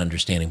 wouldn't have been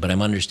understanding, but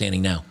I'm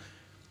understanding now.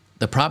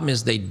 The problem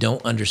is they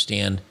don't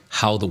understand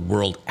how the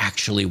world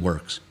actually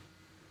works.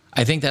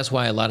 I think that's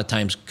why a lot of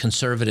times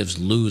conservatives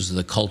lose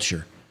the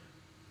culture,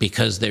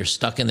 because they're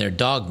stuck in their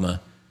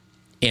dogma,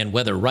 and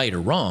whether right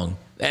or wrong,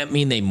 that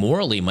mean they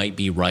morally might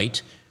be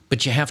right,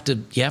 but you have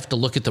to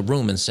look at the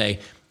room and say,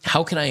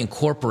 how can I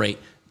incorporate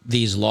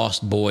these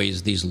lost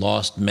boys, these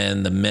lost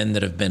men, the men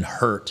that have been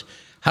hurt?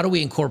 How do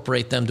we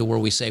incorporate them to where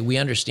we say, we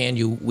understand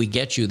you, we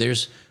get you,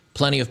 there's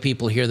plenty of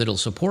people here that'll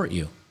support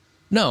you?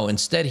 No,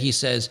 instead he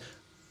says,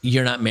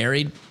 you're not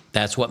married,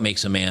 that's what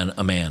makes a man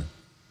a man.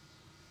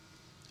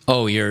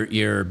 Oh,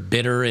 you're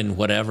bitter and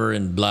whatever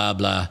and blah,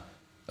 blah.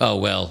 Oh,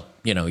 well,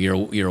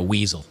 you're a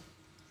weasel.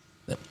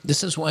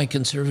 This is why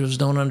conservatives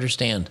don't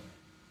understand.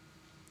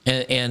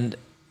 And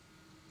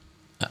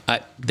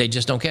they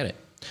just don't get it.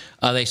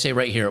 They say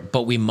right here,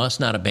 but we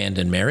must not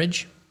abandon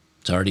marriage.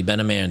 It's already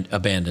been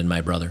abandoned, my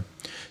brother.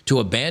 To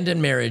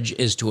abandon marriage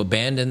is to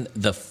abandon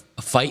the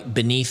fight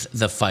beneath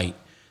the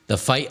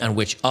fight on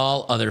which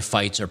all other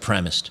fights are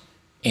premised.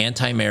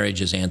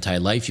 Anti-marriage is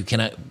anti-life. You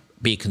cannot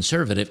be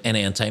conservative and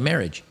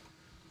anti-marriage.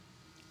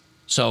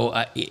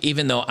 So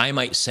even though I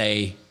might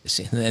say,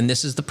 and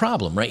this is the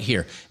problem right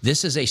here,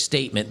 this is a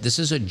statement, this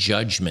is a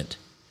judgment.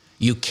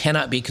 You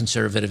cannot be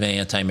conservative and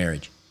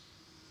anti-marriage.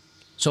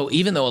 So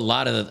even though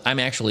I'm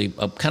actually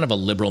kind of a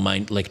liberal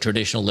mind, like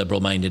traditional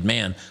liberal-minded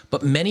man,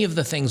 but many of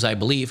the things I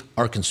believe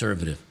are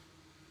conservative.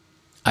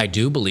 I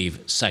do believe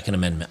Second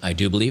Amendment. I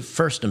do believe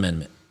First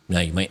Amendment. Now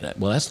you might not,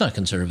 well, that's not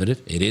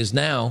conservative. It is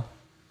now.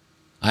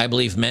 I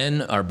believe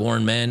men are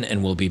born men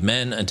and will be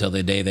men until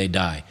the day they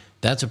die.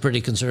 That's a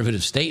pretty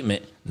conservative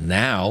statement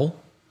now.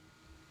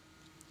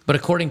 But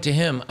according to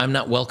him, I'm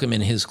not welcome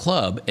in his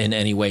club in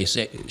any way,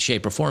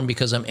 shape, or form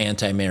because I'm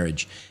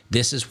anti-marriage.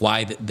 This is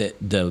why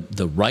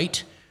the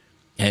right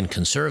and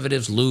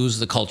conservatives lose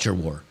the culture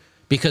war.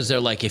 Because they're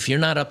like, if you're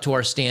not up to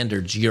our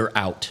standards, you're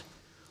out.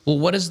 Well,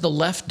 what does the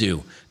left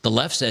do? The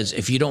left says,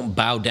 if you don't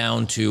bow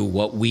down to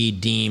what we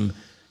deem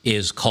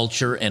is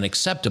culture and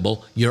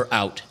acceptable, you're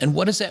out. And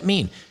what does that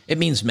mean? It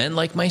means men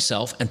like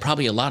myself, and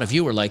probably a lot of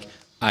you are like,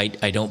 I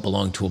don't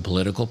belong to a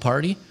political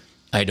party.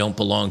 I don't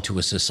belong to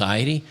a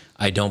society.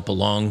 I don't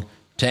belong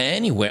to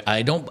anywhere.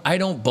 I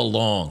don't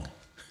belong,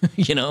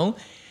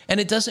 And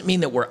it doesn't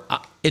mean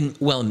that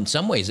in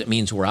some ways it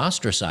means we're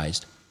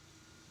ostracized.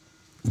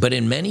 But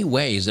in many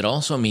ways, it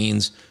also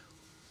means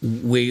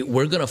we're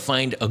going to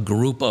find a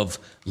group of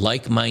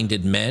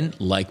like-minded men,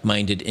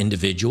 like-minded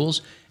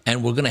individuals,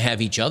 and we're going to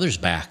have each other's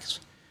backs.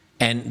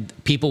 And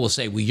people will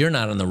say, well, you're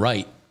not on the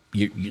right.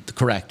 You're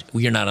correct.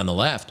 Well, you're not on the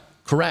left.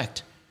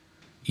 Correct.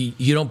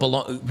 You don't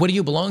belong. What do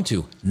you belong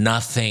to?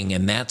 Nothing.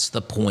 And that's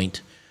the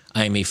point.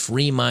 I am a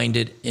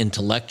free-minded,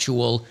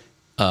 intellectual,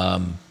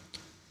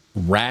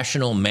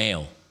 rational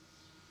male.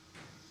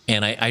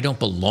 And I don't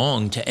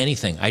belong to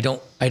anything. I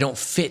don't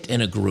fit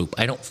in a group.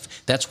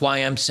 That's why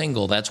I'm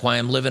single. That's why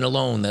I'm living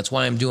alone. That's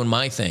why I'm doing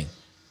my thing.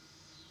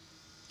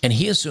 And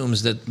he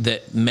assumes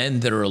that men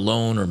that are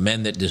alone or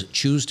men that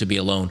choose to be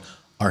alone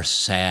are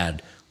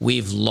sad.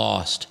 We've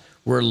lost.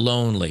 We're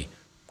lonely.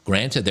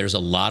 Granted, there's a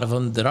lot of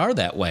them that are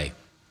that way.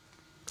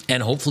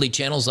 And hopefully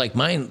channels like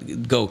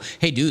mine go,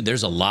 hey, dude,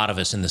 there's a lot of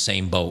us in the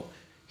same boat.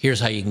 Here's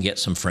how you can get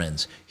some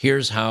friends.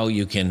 Here's how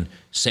you can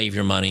save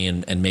your money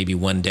and maybe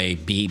one day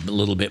be a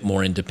little bit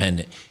more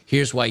independent.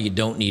 Here's why you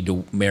don't need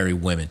to marry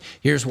women.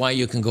 Here's why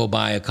you can go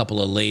buy a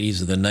couple of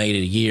ladies of the night a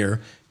year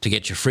to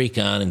get your freak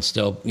on and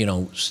still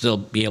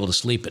be able to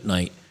sleep at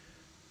night.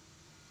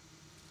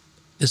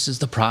 This is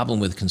the problem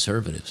with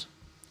conservatives.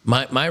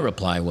 My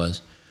reply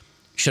was,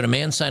 should a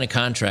man sign a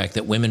contract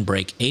that women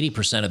break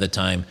 80% of the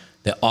time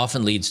that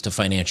often leads to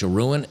financial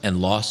ruin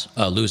and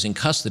losing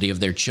custody of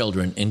their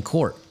children in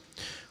court?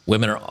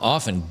 Women are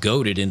often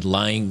goaded into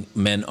lying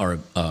men are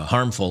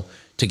harmful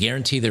to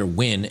guarantee their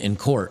win in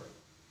court.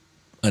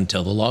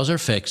 Until the laws are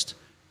fixed,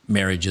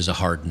 marriage is a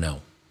hard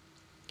no.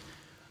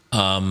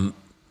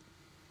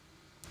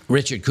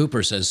 Richard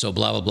Cooper says, so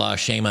blah, blah, blah,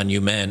 shame on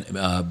you men,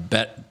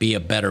 be a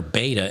better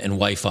beta and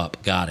wife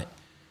up. Got it.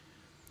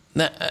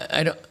 Now,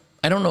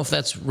 I don't know if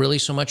that's really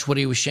so much what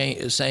he was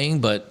saying,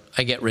 but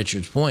I get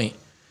Richard's point.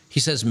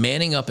 He says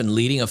manning up and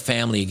leading a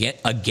family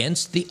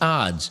against the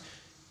odds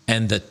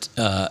and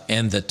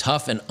the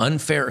tough and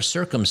unfair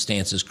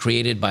circumstances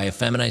created by a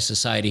feminized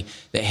society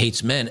that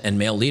hates men and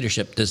male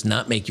leadership does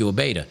not make you a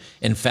beta.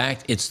 In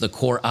fact, it's the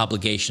core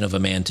obligation of a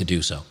man to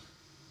do so.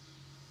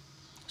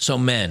 So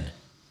men,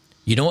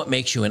 you know what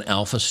makes you an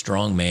alpha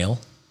strong male?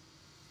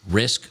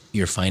 Risk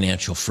your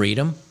financial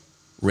freedom,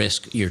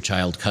 risk your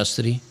child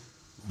custody,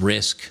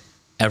 risk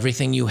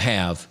everything you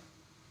have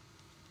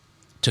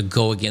to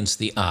go against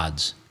the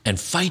odds and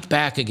fight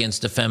back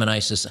against a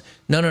feminized society.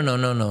 No,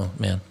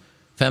 man.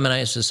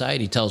 Feminized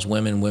society tells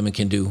women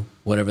can do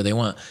whatever they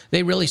want.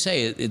 They really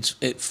say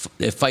it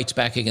fights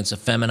back against a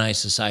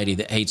feminized society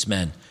that hates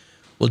men.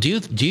 Well, do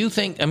you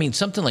think, I mean,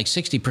 something like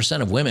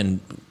 60% of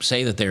women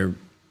say that they're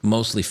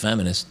mostly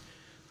feminist.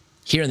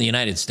 Here in the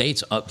United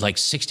States, like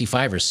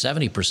 65 or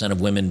 70%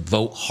 of women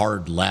vote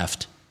hard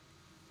left.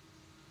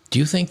 Do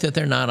you think that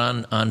they're not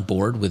on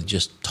board with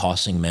just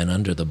tossing men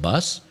under the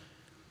bus?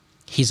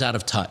 He's out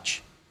of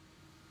touch.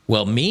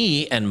 Well,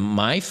 me and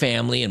my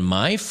family and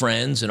my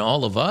friends and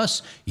all of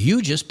us,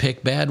 you just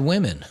pick bad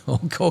women.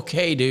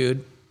 Okay,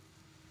 dude.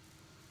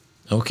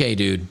 Okay,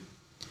 dude.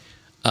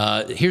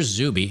 Here's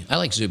Zuby. I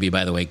like Zuby,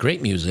 by the way.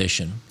 Great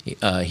musician.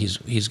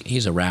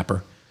 He's a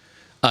rapper.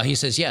 He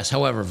says, yes,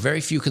 however,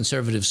 very few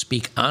conservatives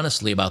speak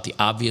honestly about the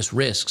obvious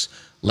risks,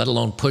 let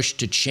alone push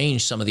to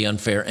change some of the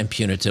unfair and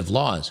punitive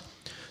laws.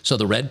 So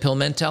the red pill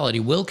mentality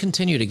will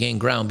continue to gain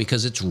ground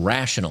because it's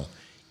rational,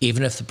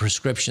 even if the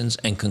prescriptions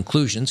and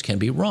conclusions can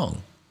be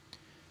wrong.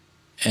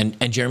 And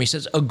Jeremy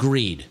says,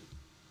 agreed.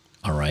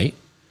 All right.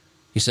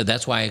 He said,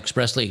 that's why I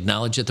expressly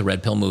acknowledge that the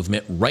red pill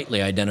movement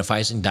rightly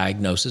identifies and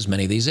diagnoses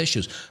many of these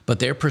issues, but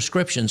their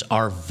prescriptions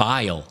are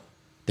vile.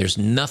 There's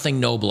nothing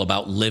noble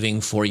about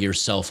living for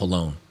yourself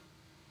alone.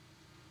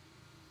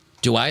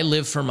 Do I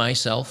live for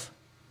myself,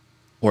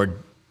 or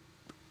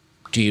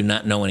do you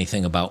not know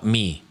anything about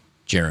me,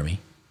 Jeremy?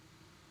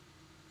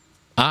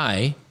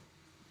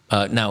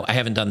 Now, I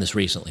haven't done this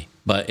recently,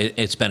 but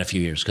it's been a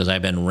few years because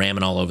I've been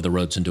ramming all over the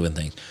roads and doing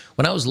things.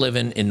 When I was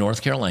living in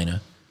North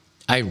Carolina,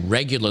 I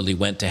regularly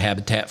went to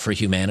Habitat for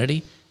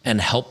Humanity and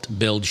helped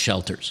build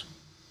shelters.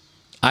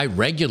 I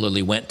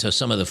regularly went to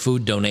some of the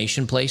food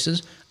donation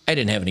places. I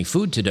didn't have any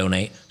food to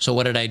donate, so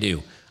what did I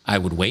do? I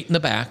would wait in the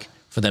back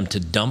for them to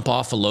dump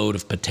off a load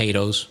of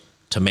potatoes,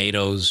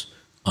 tomatoes,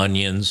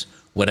 onions,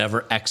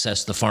 whatever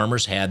excess the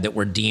farmers had that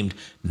were deemed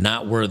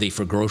not worthy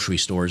for grocery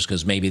stores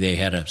because maybe they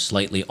had a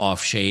slightly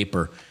off shape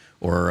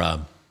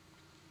or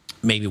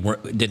maybe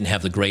didn't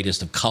have the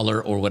greatest of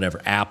color or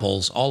whatever,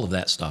 apples, all of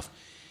that stuff.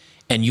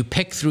 And you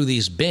pick through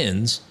these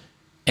bins,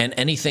 and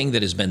anything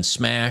that has been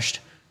smashed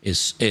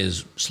is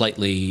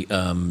slightly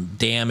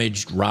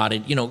damaged,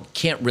 rotted,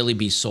 can't really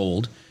be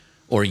sold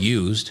or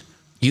used,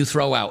 you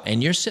throw out.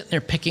 And you're sitting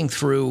there picking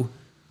through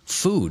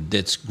food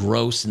that's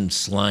gross and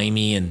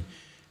slimy, and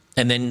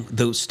then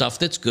the stuff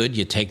that's good,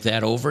 you take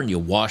that over and you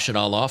wash it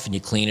all off and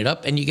you clean it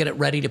up and you get it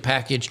ready to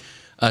package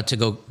to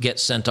go get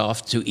sent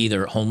off to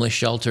either homeless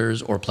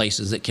shelters or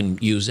places that can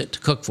use it to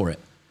cook for it.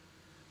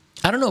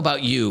 I don't know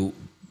about you,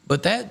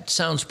 but that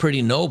sounds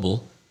pretty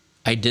noble.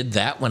 I did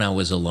that when I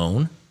was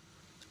alone.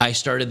 I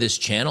started this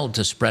channel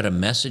to spread a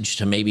message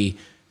to maybe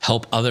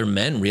help other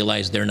men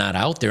realize they're not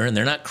out there and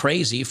they're not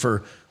crazy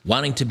for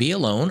wanting to be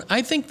alone.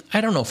 I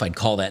don't know if I'd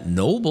call that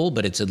noble,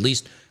 but it's at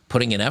least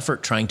putting an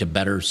effort trying to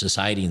better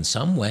society in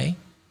some way.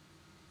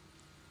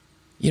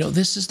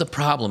 This is the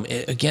problem.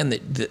 Again,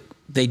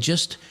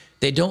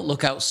 they don't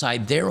look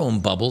outside their own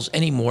bubbles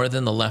any more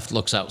than the left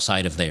looks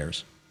outside of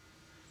theirs.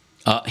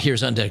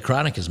 Here's Undead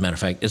Chronic, as a matter of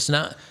fact. It's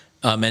not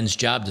men's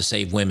job to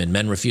save women.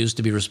 Men refuse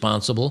to be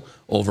responsible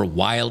over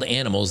wild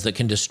animals that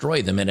can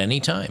destroy them at any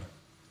time.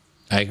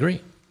 I agree.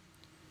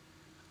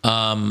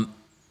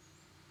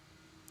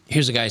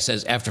 Here's a guy who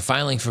says, after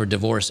filing for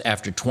divorce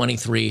after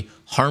 23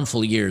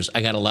 harmful years,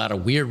 I got a lot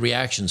of weird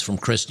reactions from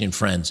Christian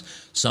friends.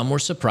 Some were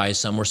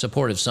surprised, some were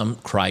supportive, some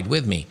cried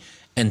with me,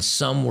 and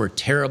some were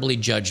terribly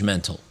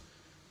judgmental.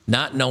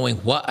 Not knowing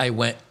what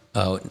went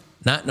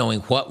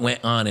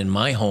on in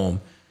my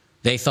home,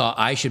 they thought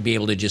I should be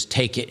able to just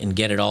take it and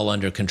get it all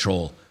under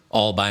control,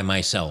 all by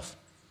myself,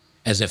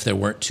 as if there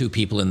weren't two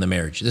people in the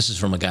marriage. This is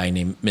from a guy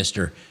named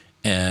Mr.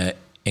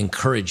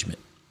 Encouragement.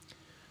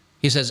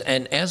 He says,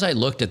 and as I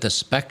looked at the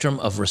spectrum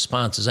of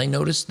responses, I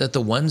noticed that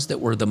the ones that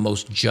were the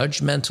most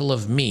judgmental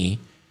of me,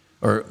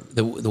 or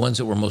the ones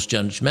that were most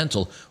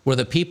judgmental, were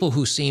the people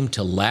who seemed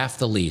to laugh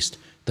the least,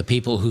 the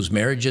people whose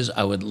marriages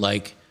I would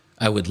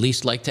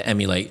least like to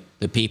emulate,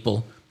 the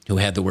people who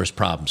had the worst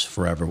problems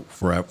for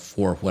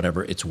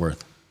whatever it's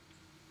worth.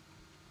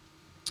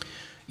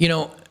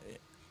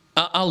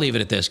 I'll leave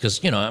it at this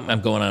because,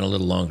 I'm going on a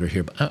little longer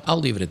here, but I'll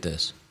leave it at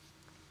this.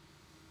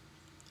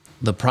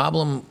 The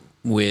problem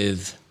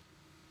with,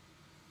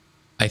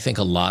 I think,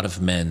 a lot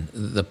of men,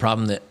 the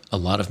problem that a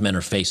lot of men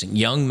are facing,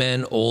 young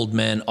men, old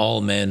men,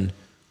 all men,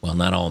 well,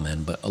 not all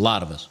men, but a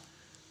lot of us,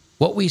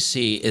 what we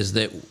see is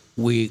that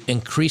we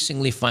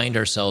increasingly find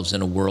ourselves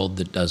in a world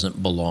that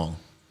doesn't belong.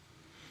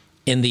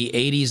 In the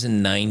 80s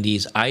and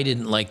 90s, I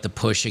didn't like the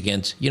push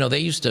against, they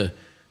used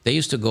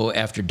to go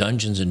after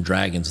Dungeons and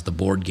Dragons, the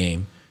board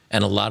game,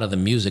 and a lot of the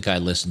music I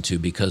listened to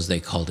because they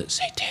called it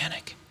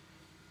satanic.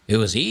 It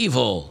was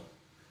evil.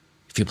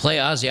 If you play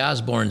Ozzy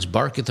Osbourne's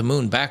Bark at the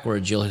Moon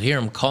backwards, you'll hear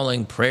him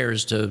calling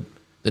prayers to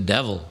the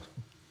devil.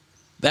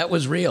 That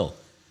was real.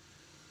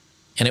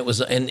 And it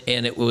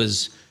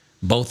was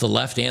both the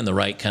left and the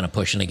right kind of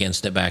pushing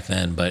against it back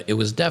then, but it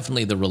was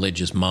definitely the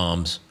religious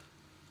moms,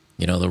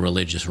 the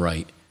religious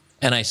right.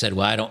 And I said,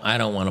 well, I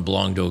don't want to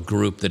belong to a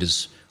group that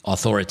is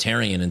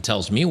authoritarian and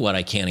tells me what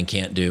I can and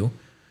can't do.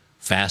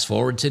 Fast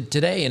forward to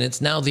today, and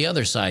it's now the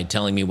other side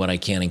telling me what I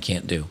can and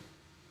can't do.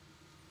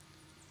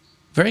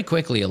 Very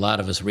quickly, a lot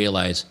of us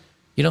realize,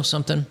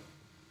 something?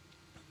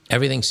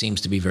 Everything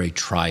seems to be very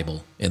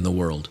tribal in the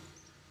world.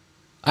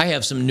 I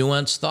have some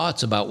nuanced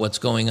thoughts about what's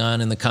going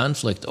on in the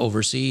conflict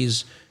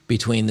overseas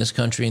between this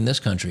country and this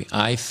country.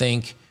 I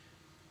think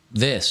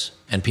this,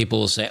 and people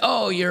will say,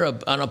 "Oh, you're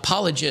an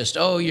apologist.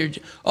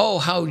 Oh,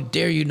 how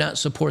dare you not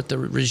support the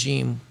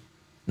regime?"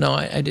 No,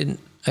 I didn't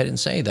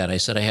say that. I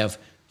said I have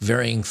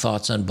varying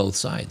thoughts on both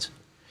sides.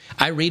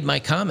 I read my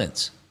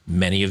comments.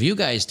 Many of you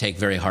guys take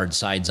very hard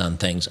sides on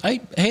things. Hey,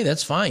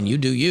 that's fine. You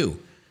do you.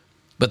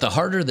 But the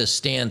harder the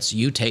stance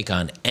you take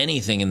on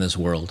anything in this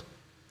world,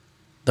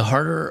 the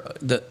harder,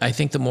 I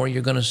think the more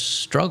you're going to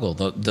struggle,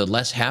 the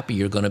less happy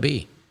you're going to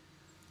be.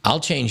 I'll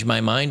change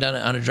my mind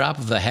on a drop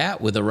of a hat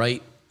with the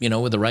right,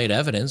 with the right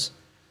evidence,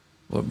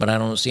 but I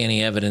don't see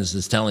any evidence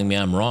that's telling me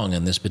I'm wrong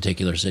in this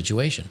particular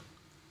situation.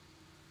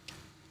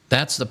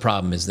 That's the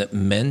problem, is that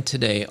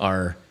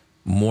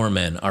more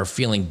men are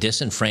feeling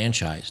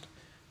disenfranchised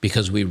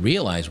because we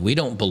realize we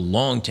don't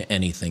belong to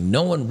anything.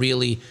 No one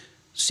really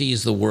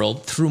sees the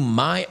world through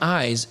my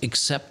eyes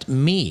except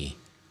me.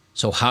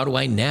 So how do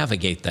I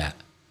navigate that?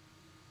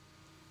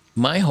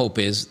 My hope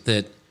is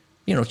that,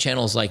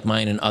 channels like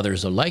mine and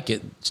others are like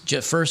it,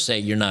 first say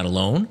you're not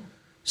alone.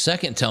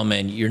 Second, tell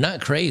men you're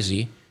not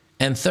crazy.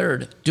 And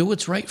third, do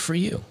what's right for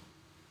you.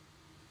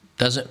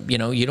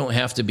 You don't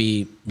have to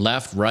be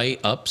left, right,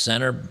 up,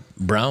 center,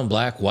 brown,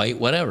 black, white,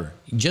 whatever.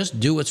 Just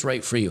do what's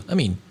right for you. I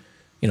mean,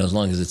 as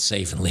long as it's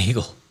safe and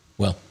legal.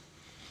 Well,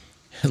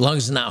 as long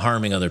as it's not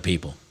harming other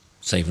people.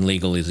 Safe and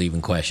legal is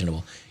even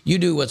questionable. You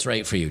do what's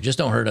right for you. Just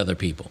don't hurt other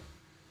people.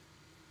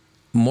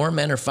 More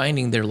men are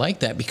finding they're like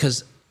that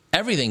because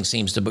everything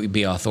seems to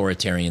be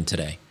authoritarian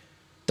today.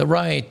 The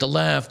right, the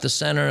left, the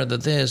center, the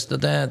this, the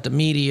that, the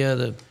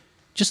media,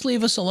 just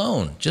leave us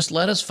alone. Just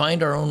let us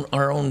find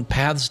our own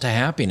paths to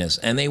happiness,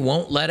 and they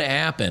won't let it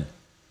happen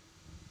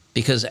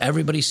because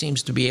everybody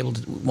seems to be able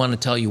to want to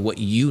tell you what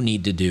you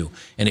need to do.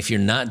 And if you're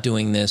not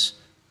doing this,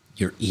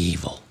 you're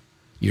evil.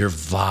 You're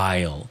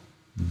vile.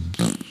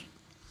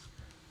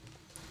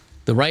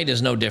 The right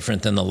is no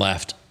different than the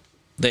left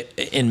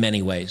in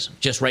many ways.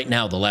 Just right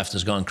now, the left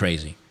has gone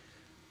crazy.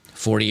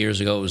 40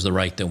 years ago, it was the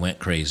right that went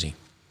crazy.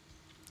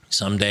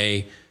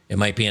 Someday, it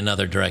might be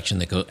another direction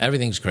that goes,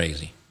 everything's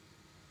crazy.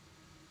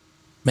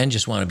 Men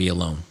just want to be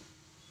alone,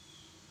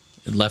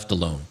 left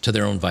alone to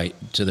their own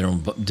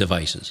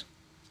devices,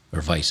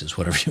 or vices,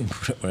 whatever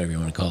you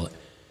want to call it.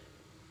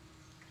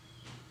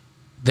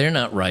 They're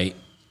not right.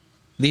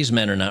 These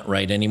men are not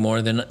right any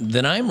more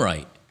than I'm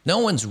right. No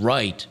one's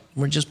right.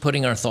 We're just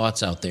putting our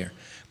thoughts out there.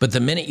 But the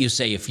minute you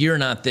say, if you're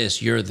not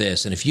this, you're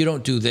this, and if you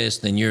don't do this,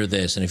 then you're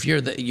this, and if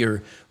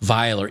you're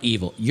vile or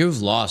evil,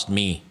 you've lost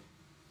me.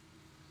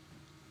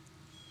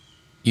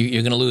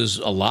 You're going to lose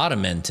a lot of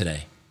men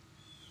today.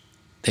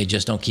 They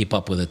just don't keep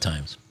up with the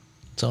times.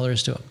 That's all there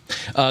is to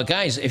it.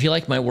 Guys, if you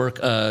like my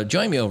work,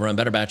 join me over on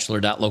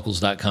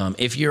betterbachelor.locals.com.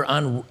 If you're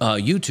on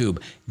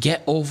YouTube,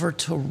 get over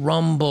to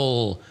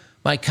Rumble.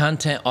 My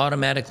content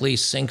automatically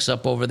syncs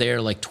up over there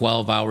like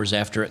 12 hours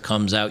after it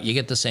comes out. You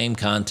get the same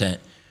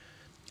content.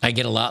 I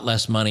get a lot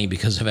less money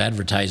because of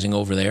advertising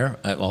over there,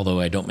 although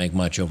I don't make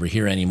much over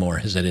here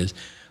anymore as it is.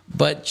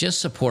 But just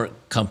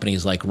support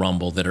companies like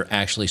Rumble that are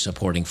actually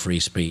supporting free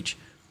speech.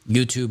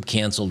 YouTube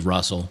canceled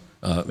Russell.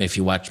 If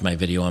you watched my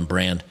video on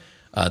Brand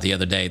the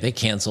other day, they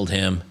canceled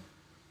him.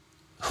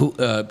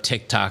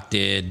 TikTok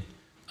did.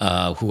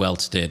 Who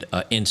else did?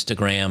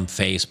 Instagram,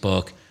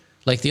 Facebook.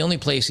 Like the only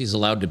place he's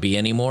allowed to be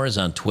anymore is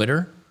on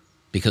Twitter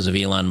because of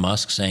Elon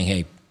Musk saying,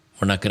 hey,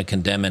 we're not going to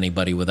condemn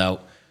anybody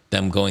without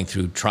them going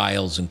through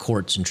trials and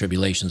courts and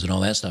tribulations and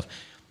all that stuff.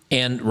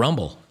 And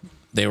Rumble,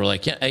 they were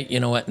like, yeah, you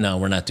know what? No,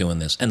 we're not doing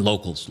this. And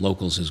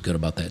Locals is good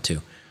about that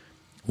too.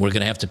 We're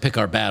going to have to pick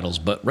our battles.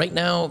 But right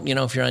now,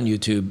 if you're on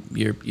YouTube,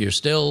 you're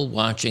still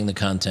watching the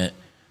content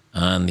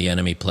on the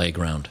enemy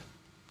playground.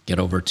 Get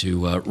over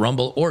to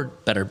Rumble, or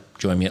better,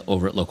 join me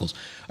over at Locals.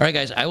 All right,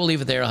 guys, I will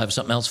leave it there. I'll have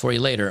something else for you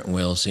later, and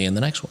we'll see you in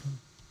the next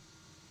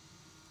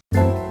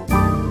one.